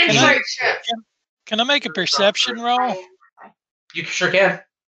 Can I- Insight check. Can I make a perception roll? You sure can.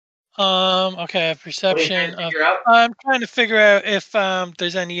 Okay, a What are you perception trying to of. figure out? I'm trying to figure out if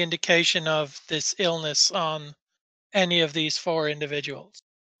there's any indication of this illness on any of these 4 individuals.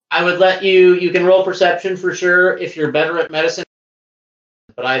 I would let you. You can roll perception for sure if you're better at medicine.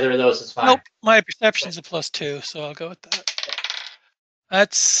 But either of those is fine. Nope, my perception's a +2, so I'll go with that.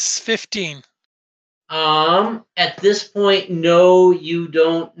 That's 15. At this point, no, you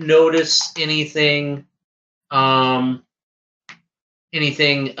don't notice anything.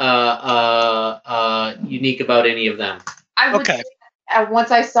 Anything unique about any of them. I would Okay. say that,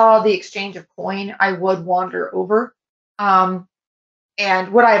 once I saw the exchange of coin, I would wander over. And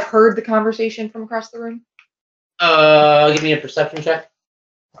would I have heard the conversation from across the room? Give me a perception check.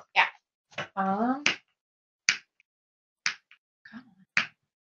 Um,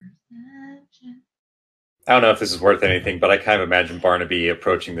 I don't know if this is worth anything, but I kind of imagine Barnaby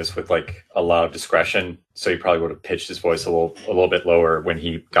approaching this with like a lot of discretion. So he probably would have pitched his voice a little bit lower when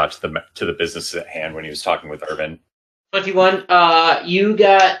he got to the business at hand when he was talking with Irvin. 21. You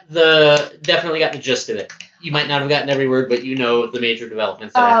definitely got the gist of it. You might not have gotten every word, but you know the major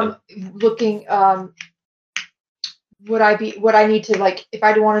developments that happened. Looking, would I need to, like, if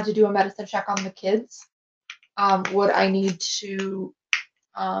I wanted to do a medicine check on the kids, would I need to,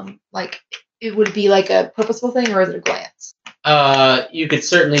 like, it would be like a purposeful thing, or is it a glance? You could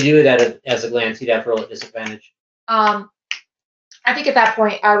certainly do it as a glance. You'd have to roll at disadvantage. I think at that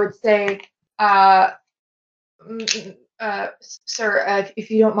point I would say, sir, if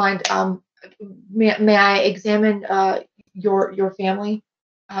you don't mind, may I examine your family?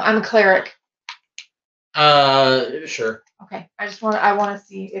 I'm a cleric. Sure. Okay, I want to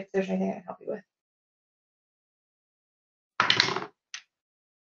see if there's anything I can help you with.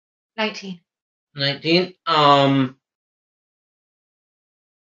 19. 19.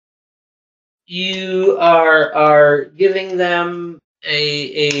 You are giving them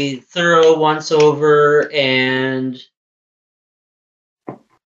a thorough once over, and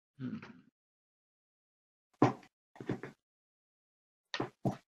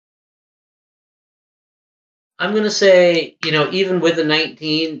I'm going to say, even with the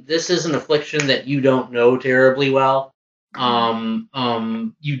 19, this is an affliction that you don't know terribly well.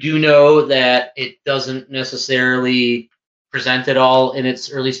 You do know that it doesn't necessarily present at all in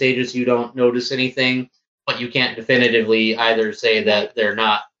its early stages. You don't notice anything, but you can't definitively either say that they're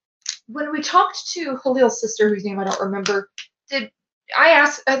not. When we talked to Halil's sister, whose name I don't remember, I think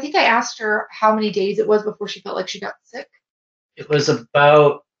I asked her how many days it was before she felt like she got sick. It was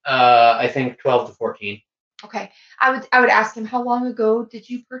about, I think, 12 to 14. Okay. I would ask him, how long ago did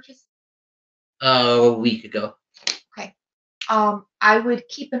you purchase? A week ago. Okay. I would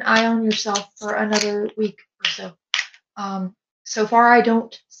keep an eye on yourself for another week or so. So far, I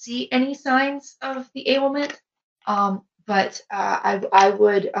don't see any signs of the ailment, but I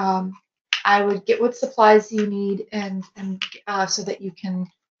would get what supplies you need and so that you can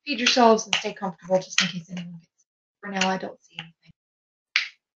feed yourselves and stay comfortable, just in case anyone gets sick. For now, I don't see anything.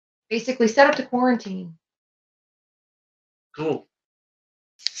 Basically, set up to quarantine. Cool.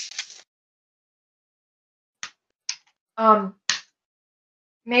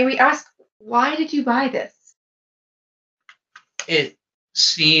 May we ask, why did you buy this? It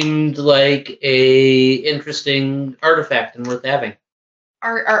seemed like a interesting artifact and worth having.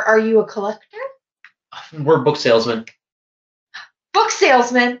 Are you a collector? We're book salesmen. Book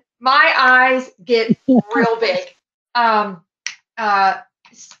salesman. My eyes get real big.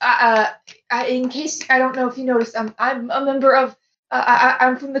 In case I don't know if you noticed, I'm a member of.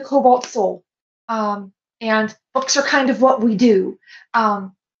 I'm from the Cobalt Soul, and books are kind of what we do.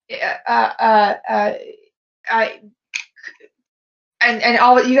 And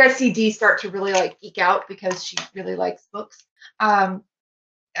all you guys see Dee start to really like geek out because she really likes books. What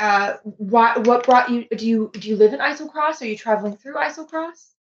brought you? Do you live in Isocross? Are you traveling through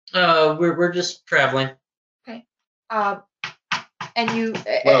Isocross? We're just traveling. Okay. And you.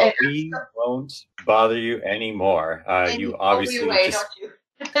 Well, we won't bother you anymore. You obviously away, just. don't you?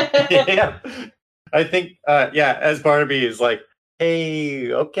 Yeah. I think, as Barnaby is like,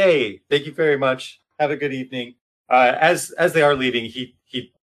 hey, okay, thank you very much. Have a good evening. As they are leaving,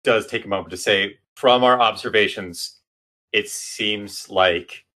 he does take a moment to say, from our observations, it seems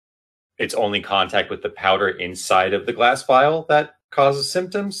like it's only contact with the powder inside of the glass vial that causes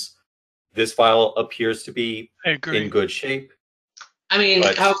symptoms. This vial appears to be I agree. in good shape. I mean,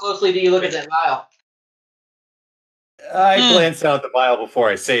 But- how closely do you look at that vial? I glance down at the vial before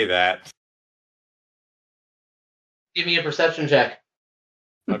I say that. Give me a perception check.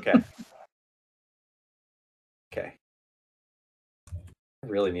 Okay. Okay. I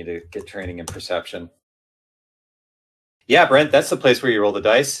really need to get training in perception. Yeah, Brent, that's the place where you roll the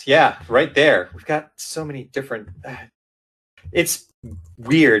dice. Yeah, right there. We've got so many different. It's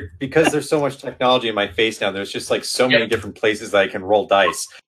weird because there's so much technology in my face now. There's just like so many different places that I can roll dice.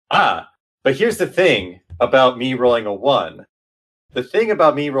 But here's the thing about me rolling a 1. The thing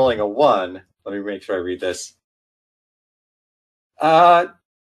about me rolling a 1, let me make sure I read this. Are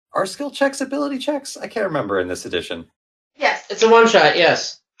skill checks ability checks? I can't remember in this edition. Yes. It's a one-shot,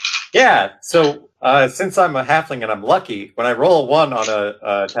 yes. Yeah, so since I'm a halfling and I'm lucky, when I roll a 1 on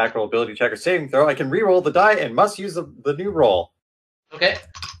a attack roll, ability check, or saving throw, I can re-roll the die and must use the new roll. Okay.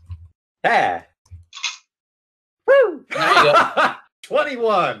 Ah. Woo! There you go.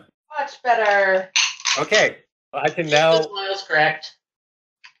 21. Much better. Okay, I can This now. vial's cracked.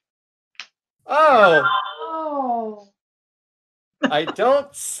 Oh, Oh. I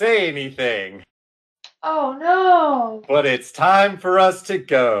don't say anything, Oh no. but it's time for us to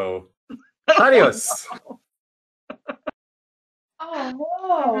go. Adios. Oh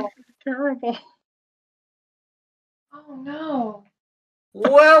no. Terrible. Oh no.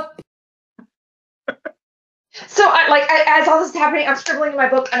 Well, So as all this is happening, I'm scribbling in my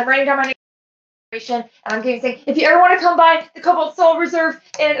book and I'm writing down my information and I'm saying, if you ever want to come by the Cobalt Soul Reserve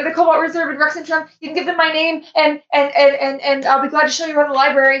and the Cobalt Reserve in Rexentrum, you can give them my name and I'll be glad to show you around the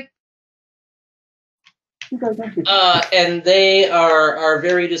library. And they are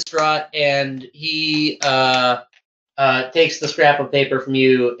very distraught, and he takes the scrap of paper from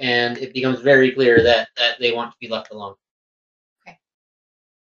you, and it becomes very clear that they want to be left alone.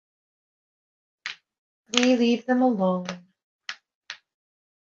 We leave them alone.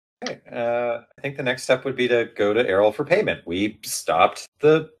 okay, I think the next step would be to go to Errol for payment. We stopped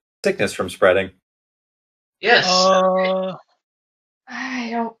the sickness from spreading. Yes. I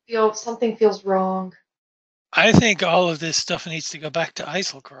don't feel, something feels wrong. I think all of this stuff needs to go back to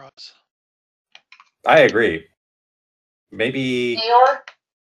Eiselcross. I agree. Maybe. Eeyore?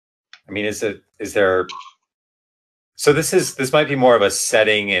 I mean, is there? So this might be more of a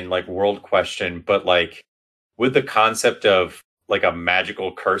setting and like world question, but like with the concept of like a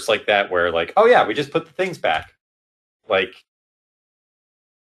magical curse like that, where like, oh yeah, we just put the things back. Like,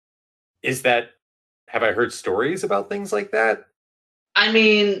 is that? Have I heard stories about things like that? I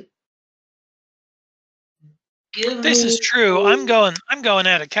mean, This is true. I'm going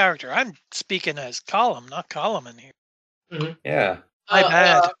out of character. I'm speaking as Column, not Column in here. Yeah. My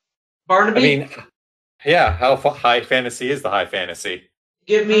bad. Barnaby, I mean, yeah. How high fantasy is the high fantasy?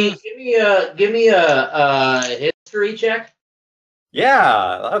 give me a history check.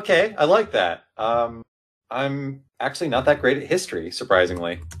 Yeah. Okay. I like that. I'm actually not that great at history,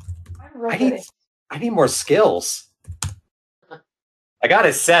 surprisingly. I'm real I good need at- I need more skills. I got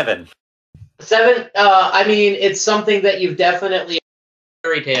a 7. 7. I mean, it's something that you've definitely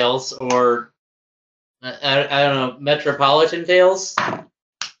fairy tales or I don't know, metropolitan tales.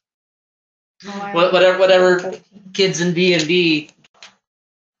 Whatever kids in D&D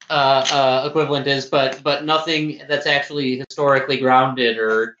equivalent is, but nothing that's actually historically grounded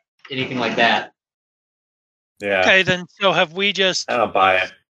or anything like that. Yeah. Okay, then. So have we just I don't buy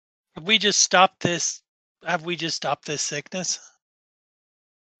it. stopped this? Have we just stopped this sickness?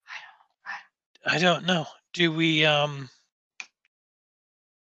 I don't know. Do we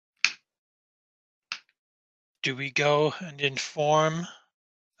go and inform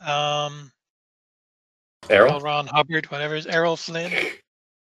Errol? L. Ron Hubbard, whatever is Errol Flynn?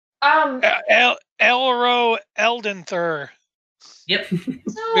 Elro Eldenther. Yep. So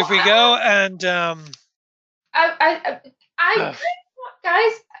If we go and I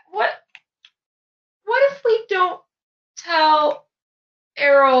guys, what if we don't tell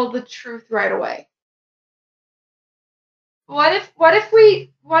Errol the truth right away? What if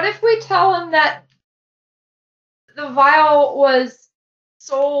we tell him that the vial was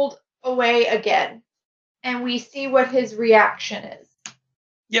sold away again, and we see what his reaction is?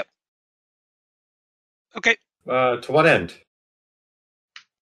 okay, To what end? to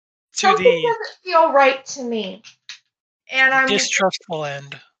Something the doesn't feel right to me, and I'm distrustful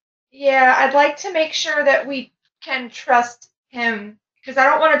end. Yeah, I'd like to make sure that we can trust him because I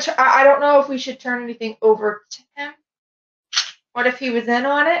don't want to. I don't know if we should turn anything over to him. What if he was in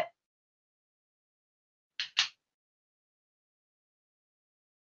on it?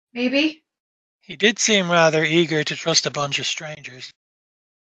 Maybe. He did seem rather eager to trust a bunch of strangers.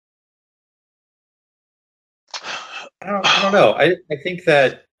 I don't know. I think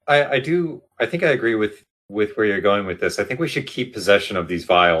that I do. I think I agree with where you're going with this. I think we should keep possession of these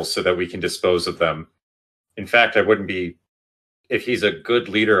vials so that we can dispose of them. In fact, I wouldn't be. If he's a good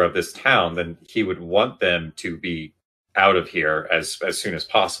leader of this town, then he would want them to be out of here as soon as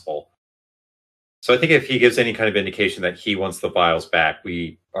possible. So I think if he gives any kind of indication that he wants the vials back,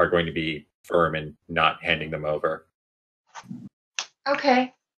 we are going to be firm in not handing them over.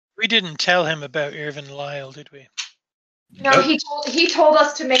 Okay. We didn't tell him about Irvin Lyle, did we? No, Nope. he told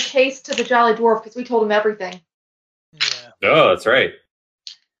us to make haste to the Jolly Dwarf because we told him everything. Yeah. Oh, that's right.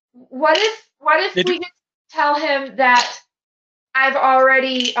 What if Did- we just tell him that I've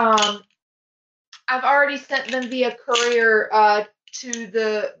already sent them via courier to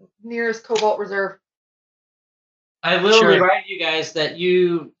the nearest Cobalt Reserve. I will Sure. remind you guys that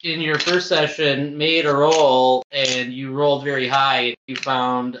you, in your first session, made a roll, and you rolled very high, and you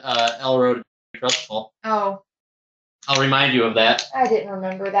found Elrod trustful. Oh, I'll remind you of that. I didn't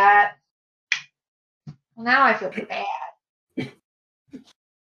remember that. Well, now I feel bad.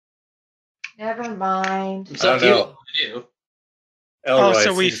 Never mind. It's up I to you don't what to do. Elroy Oh,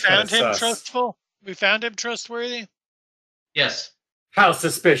 so we seems kinda found him sus. trustful? We found him trustworthy? Yes. How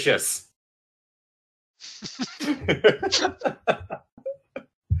suspicious!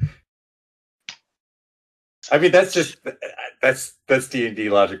 I mean, that's just that's D&D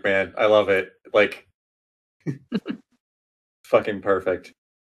logic, man. I love it. Like, fucking perfect.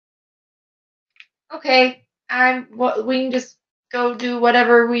 Okay, we can just go do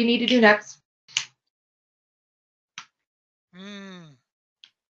whatever we need to do next.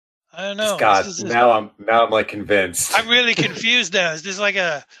 I don't know. God, This is now I'm like convinced. I'm really confused now. Is this like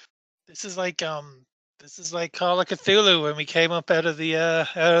this is like Call of Cthulhu when we came up out of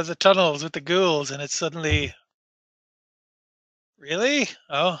the tunnels with the ghouls, and it's suddenly really?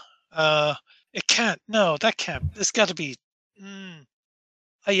 It can't. No, that can't. This got to be.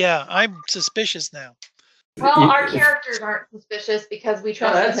 Yeah, I'm suspicious now. Well, our characters aren't suspicious because we No,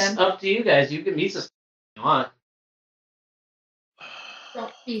 trusted that's him. up to you guys. You can be suspicious if you want.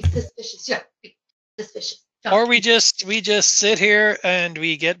 Don't be suspicious. Yeah, be suspicious. Don't. Or we just sit here and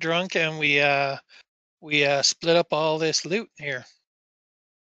we get drunk and we split up all this loot here.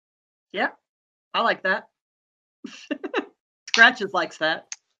 Yeah, I like that. Scratches likes that.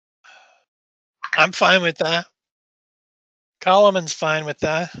 I'm fine with that. Colomon's fine with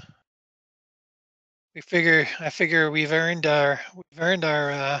that. I figure we've earned our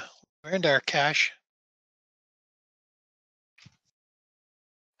cash.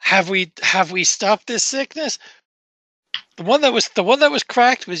 Have we stopped this sickness? The one that was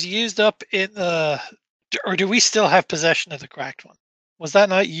cracked was used up in the, or do we still have possession of the cracked one? Was that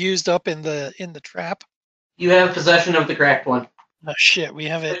not used up in the trap? You have possession of the cracked one. Oh shit, we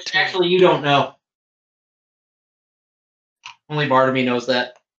have it Which too. actually you don't know. Only Barnaby knows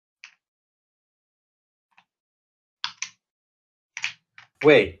that.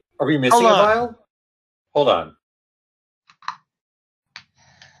 Wait, are we missing Hold a on. vial? Hold on.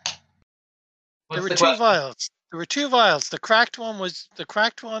 There What's were the two question? vials. There were two vials. The cracked one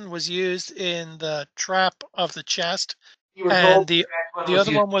was used in the trap of the chest, You were and told the cracked one the was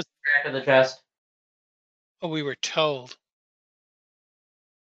other used one was. in the crack of the chest. Oh, we were told.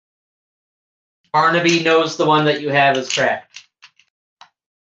 Barnaby knows the one that you have is cracked.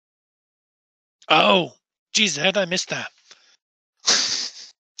 Oh, geez, how did I miss that?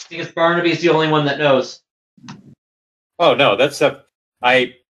 Because Barnaby's the only one that knows. Oh no, that's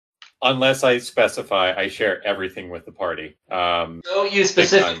unless I specify, I share everything with the party. So you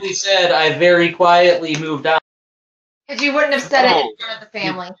specifically said I very quietly moved on. Because you wouldn't have said it in front of the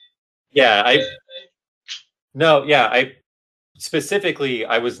family. Yeah, I specifically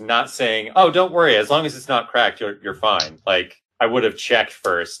I was not saying, "Oh, don't worry, as long as it's not cracked, you're fine." Like I would have checked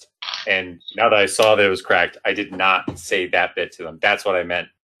first, and now that I saw that it was cracked, I did not say that bit to them. That's what I meant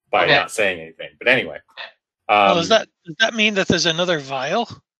by Okay. not saying anything. But anyway, Does that mean that there's another vial?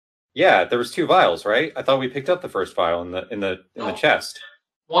 yeah, there was two vials, right? I thought we picked up the first vial in the No. chest.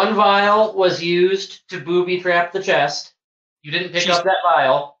 One vial was used to booby trap the chest. You didn't pick She's- up that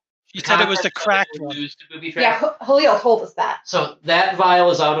vial. You said it was the contents of cracked was one. used to booby Yeah, trap. Julio told us that. So that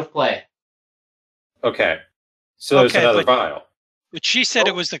vial is out of play. Okay, so there's Okay, another but- vial. But she said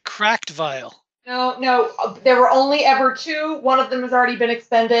it was the cracked vial. No, there were only ever two. One of them has already been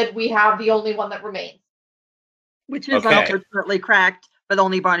expended. We have the only one that remains. Which is Okay. unfortunately cracked, but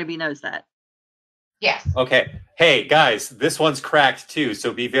only Barnaby knows that. Yes. Okay, hey guys, this one's cracked too,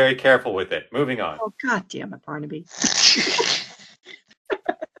 so be very careful with it. Moving on. Oh, God damn it, Barnaby.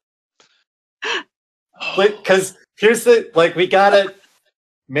 Because here's the we gotta,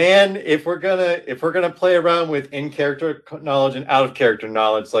 man. If we're gonna play around with in character knowledge and out of character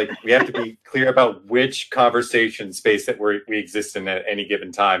knowledge, we have to be clear about which conversation space that we exist in at any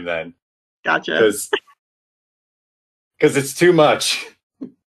given time. Then, Gotcha. because it's too much.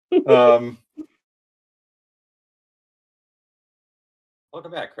 Welcome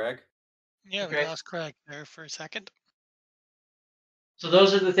back, Craig. Yeah, we Okay. lost Craig there for a second. So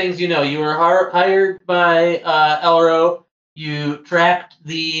those are the things you know. You were hired by Elro. You tracked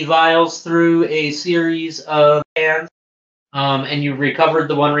the vials through a series of hands, and you recovered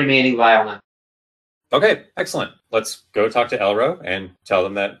the one remaining vial now. Okay, excellent. Let's go talk to Elro and tell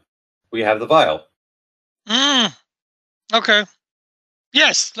them that we have the vial. Okay.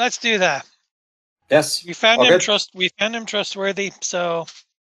 Yes, let's do that. Yes. We found all him good? We found him trustworthy. So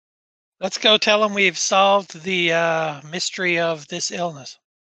let's go tell him we've solved the mystery of this illness.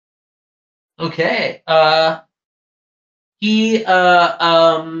 Okay. He is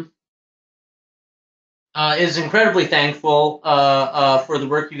incredibly thankful for the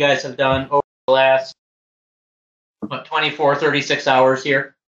work you guys have done over the last 36 hours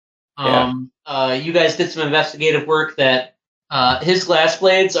here. You guys did some investigative work that his glass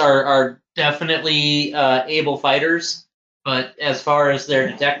blades are definitely able fighters, but as far as their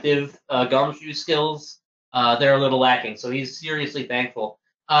detective gumshoe skills, they're a little lacking. So he's seriously thankful.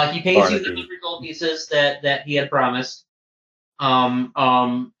 He pays you the Barnaby. 100 gold pieces that he had promised,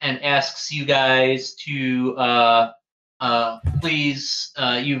 and asks you guys to please,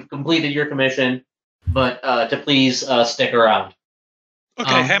 you've completed your commission, but to please stick around.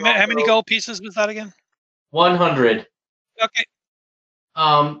 Okay, how many gold pieces was that again? 100. Okay.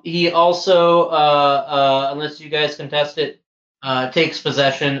 He also, unless you guys contest it, takes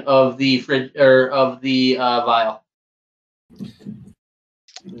possession of the fridge or of the vial.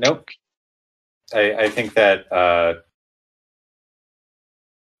 Nope. I think that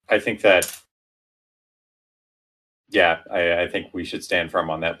yeah, I think we should stand firm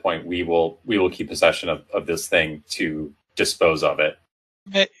on that point. We will keep possession of this thing to dispose of it.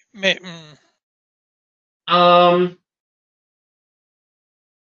 How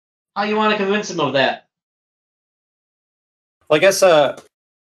you want to convince him of that? Well, I guess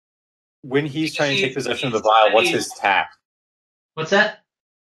when he's trying to take possession of the vial, what's his tact? What's that?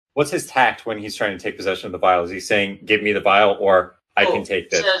 What's his tact when he's trying to take possession of the vial? Is he saying, "Give me the vial," or "I can take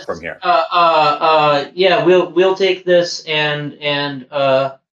this from here"? Yeah, we'll take this and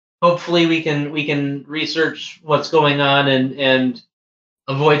hopefully we can research what's going on and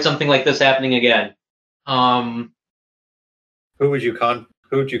avoid something like this happening again. Who would you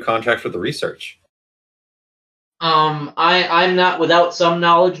contract for the research? I'm not without some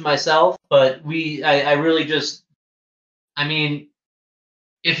knowledge myself, but I really just, I mean,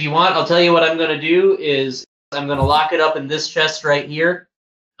 if you want, I'll tell you what I'm going to do is I'm going to lock it up in this chest right here.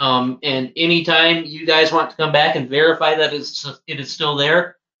 And anytime you guys want to come back and verify that it is still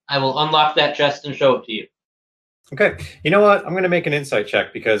there, I will unlock that chest and show it to you. Okay. You know what? I'm going to make an insight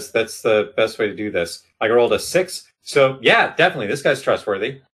check because that's the best way to do this. I rolled a 6. So, yeah, definitely. This guy's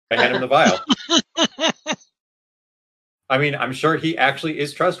trustworthy. I hand him the vial. I mean, I'm sure he actually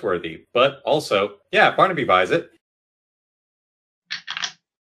is trustworthy, but also, yeah, Barnaby buys it.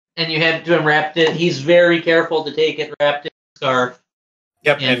 And you hand it to him wrapped in. He's very careful to take it wrapped in a scarf.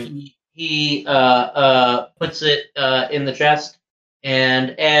 Yep. And he puts it in the chest.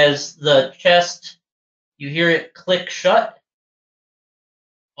 And as the chest, you hear it click shut,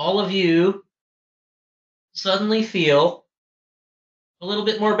 all of you suddenly feel a little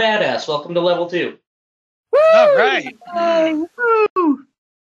bit more badass. Welcome to level 2. All right. Yay, woo!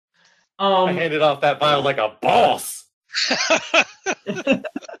 I handed off that vial like a boss.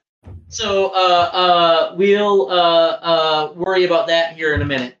 So we'll worry about that here in a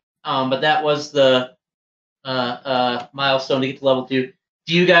minute. But that was the milestone to get to level 2.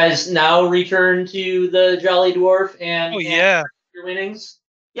 Do you guys now return to the Jolly Dwarf and your winnings?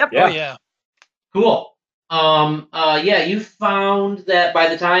 Yep. Yeah. Oh yeah. Cool. Yeah, you found that by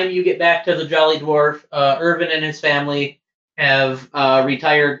the time you get back to the Jolly Dwarf, Irvin and his family have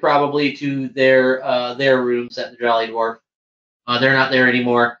retired probably to their rooms at the Jolly Dwarf. They're not there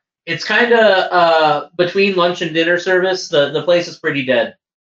anymore. It's kind of between lunch and dinner service. The place is pretty dead.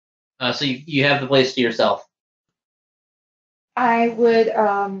 So you have the place to yourself. I would,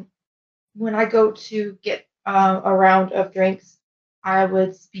 when I go to get a round of drinks, I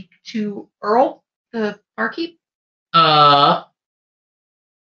would speak to Earl, the barkeep. Arl,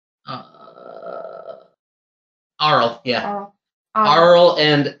 yeah. Arl. Arl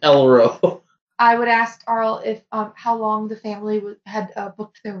and Elro. I would ask Arl if how long the family had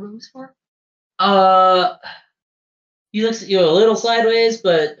booked their rooms for. He looks at you a little sideways,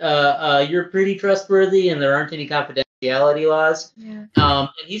 but you're pretty trustworthy, and there aren't any confidentiality laws. Yeah. And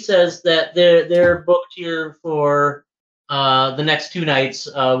he says that they're booked here for the next 2 nights,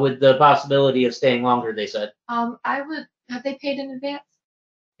 with the possibility of staying longer. They said. Have they paid in advance?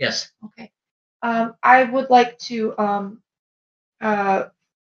 Yes. Okay. I would like to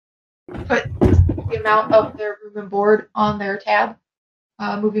put the amount of their room and board on their tab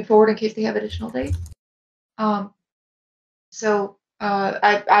moving forward in case they have additional days. So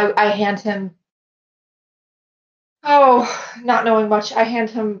I hand him, not knowing much, I hand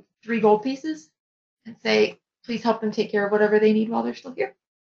him 3 gold pieces and say, please help them take care of whatever they need while they're still here.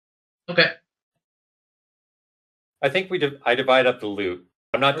 Okay. I think I divide up the loot.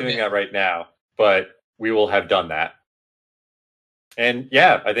 I'm not doing Okay. that right now, but we will have done that. And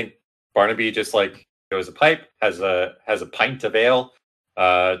yeah, I think Barnaby just like goes a pipe, has a pint of ale,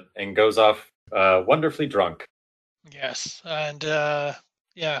 and goes off wonderfully drunk. Yes, and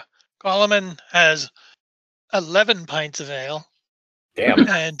yeah, Goleman has 11 pints of ale Damn.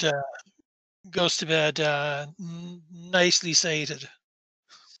 and goes to bed nicely sated.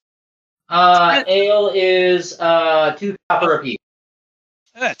 Ale is 2 copper apiece.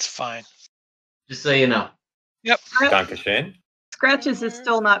 That's fine. Just so you know. Dankeschön. Scratches is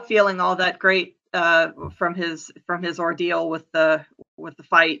still not feeling all that great from his ordeal with the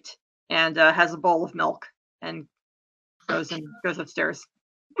fight, and has a bowl of milk and goes upstairs.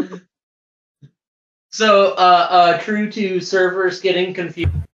 So, true to servers getting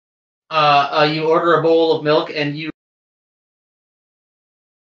confused, you order a bowl of milk and you.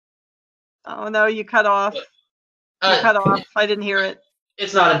 Oh no, you cut off. I didn't hear it.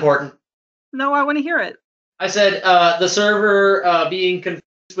 It's not important. No, I want to hear it. I said the server, being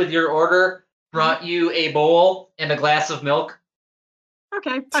confused with your order, brought you a bowl and a glass of milk.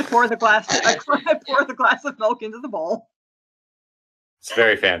 Okay, I pour the glass. I pour the glass of milk into the bowl. It's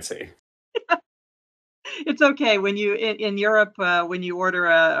very fancy. It's okay when you in Europe when you order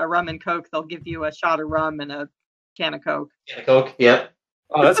a rum and Coke, they'll give you a shot of rum and a can of Coke. Can of Coke. Yep.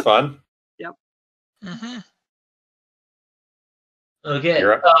 Oh, that's fun. Mm-hmm. Okay.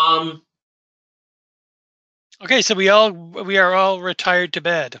 Europe. Okay, so we are all retired to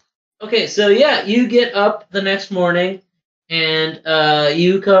bed. Okay, so yeah, you get up the next morning and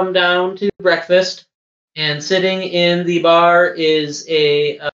you come down to breakfast, and sitting in the bar is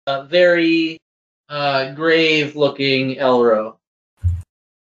a very grave-looking Elro.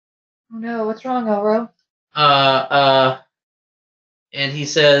 Oh no, what's wrong, Elro? And he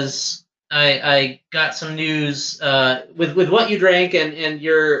says, I got some news with what you drank and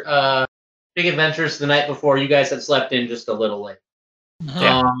your big adventures the night before. You guys had slept in just a little late.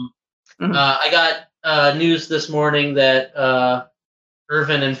 Yeah. I got news this morning that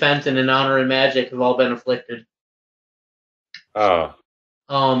Irvin and Fenton in Honor and Magic have all been afflicted. Oh,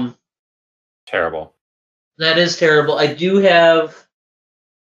 terrible. That is terrible. I did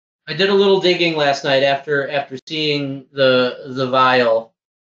a little digging last night after seeing the vial.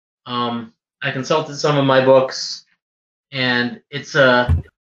 I consulted some of my books, and it's a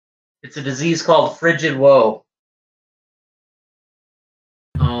disease called frigid woe.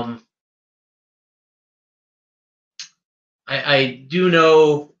 I do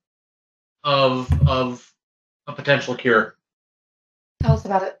know of a potential cure. Tell us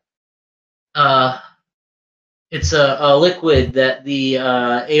about it. It's a liquid that the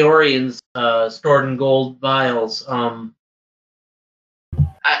Aeorians stored in gold vials.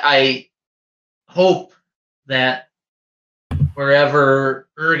 I hope that wherever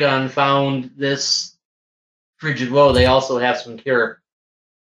Ergon found this frigid woe, they also have some cure.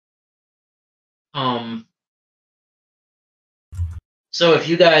 So if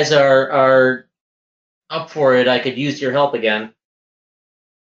you guys are up for it, I could use your help again.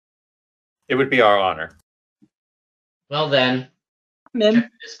 It would be our honor. Well then, Min. check the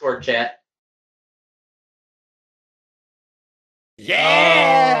Discord chat.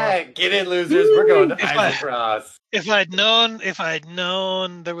 Yeah! Get in, losers. We're going to If Island Cross. If I'd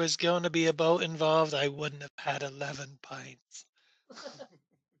known there was going to be a boat involved, I wouldn't have had 11 pints.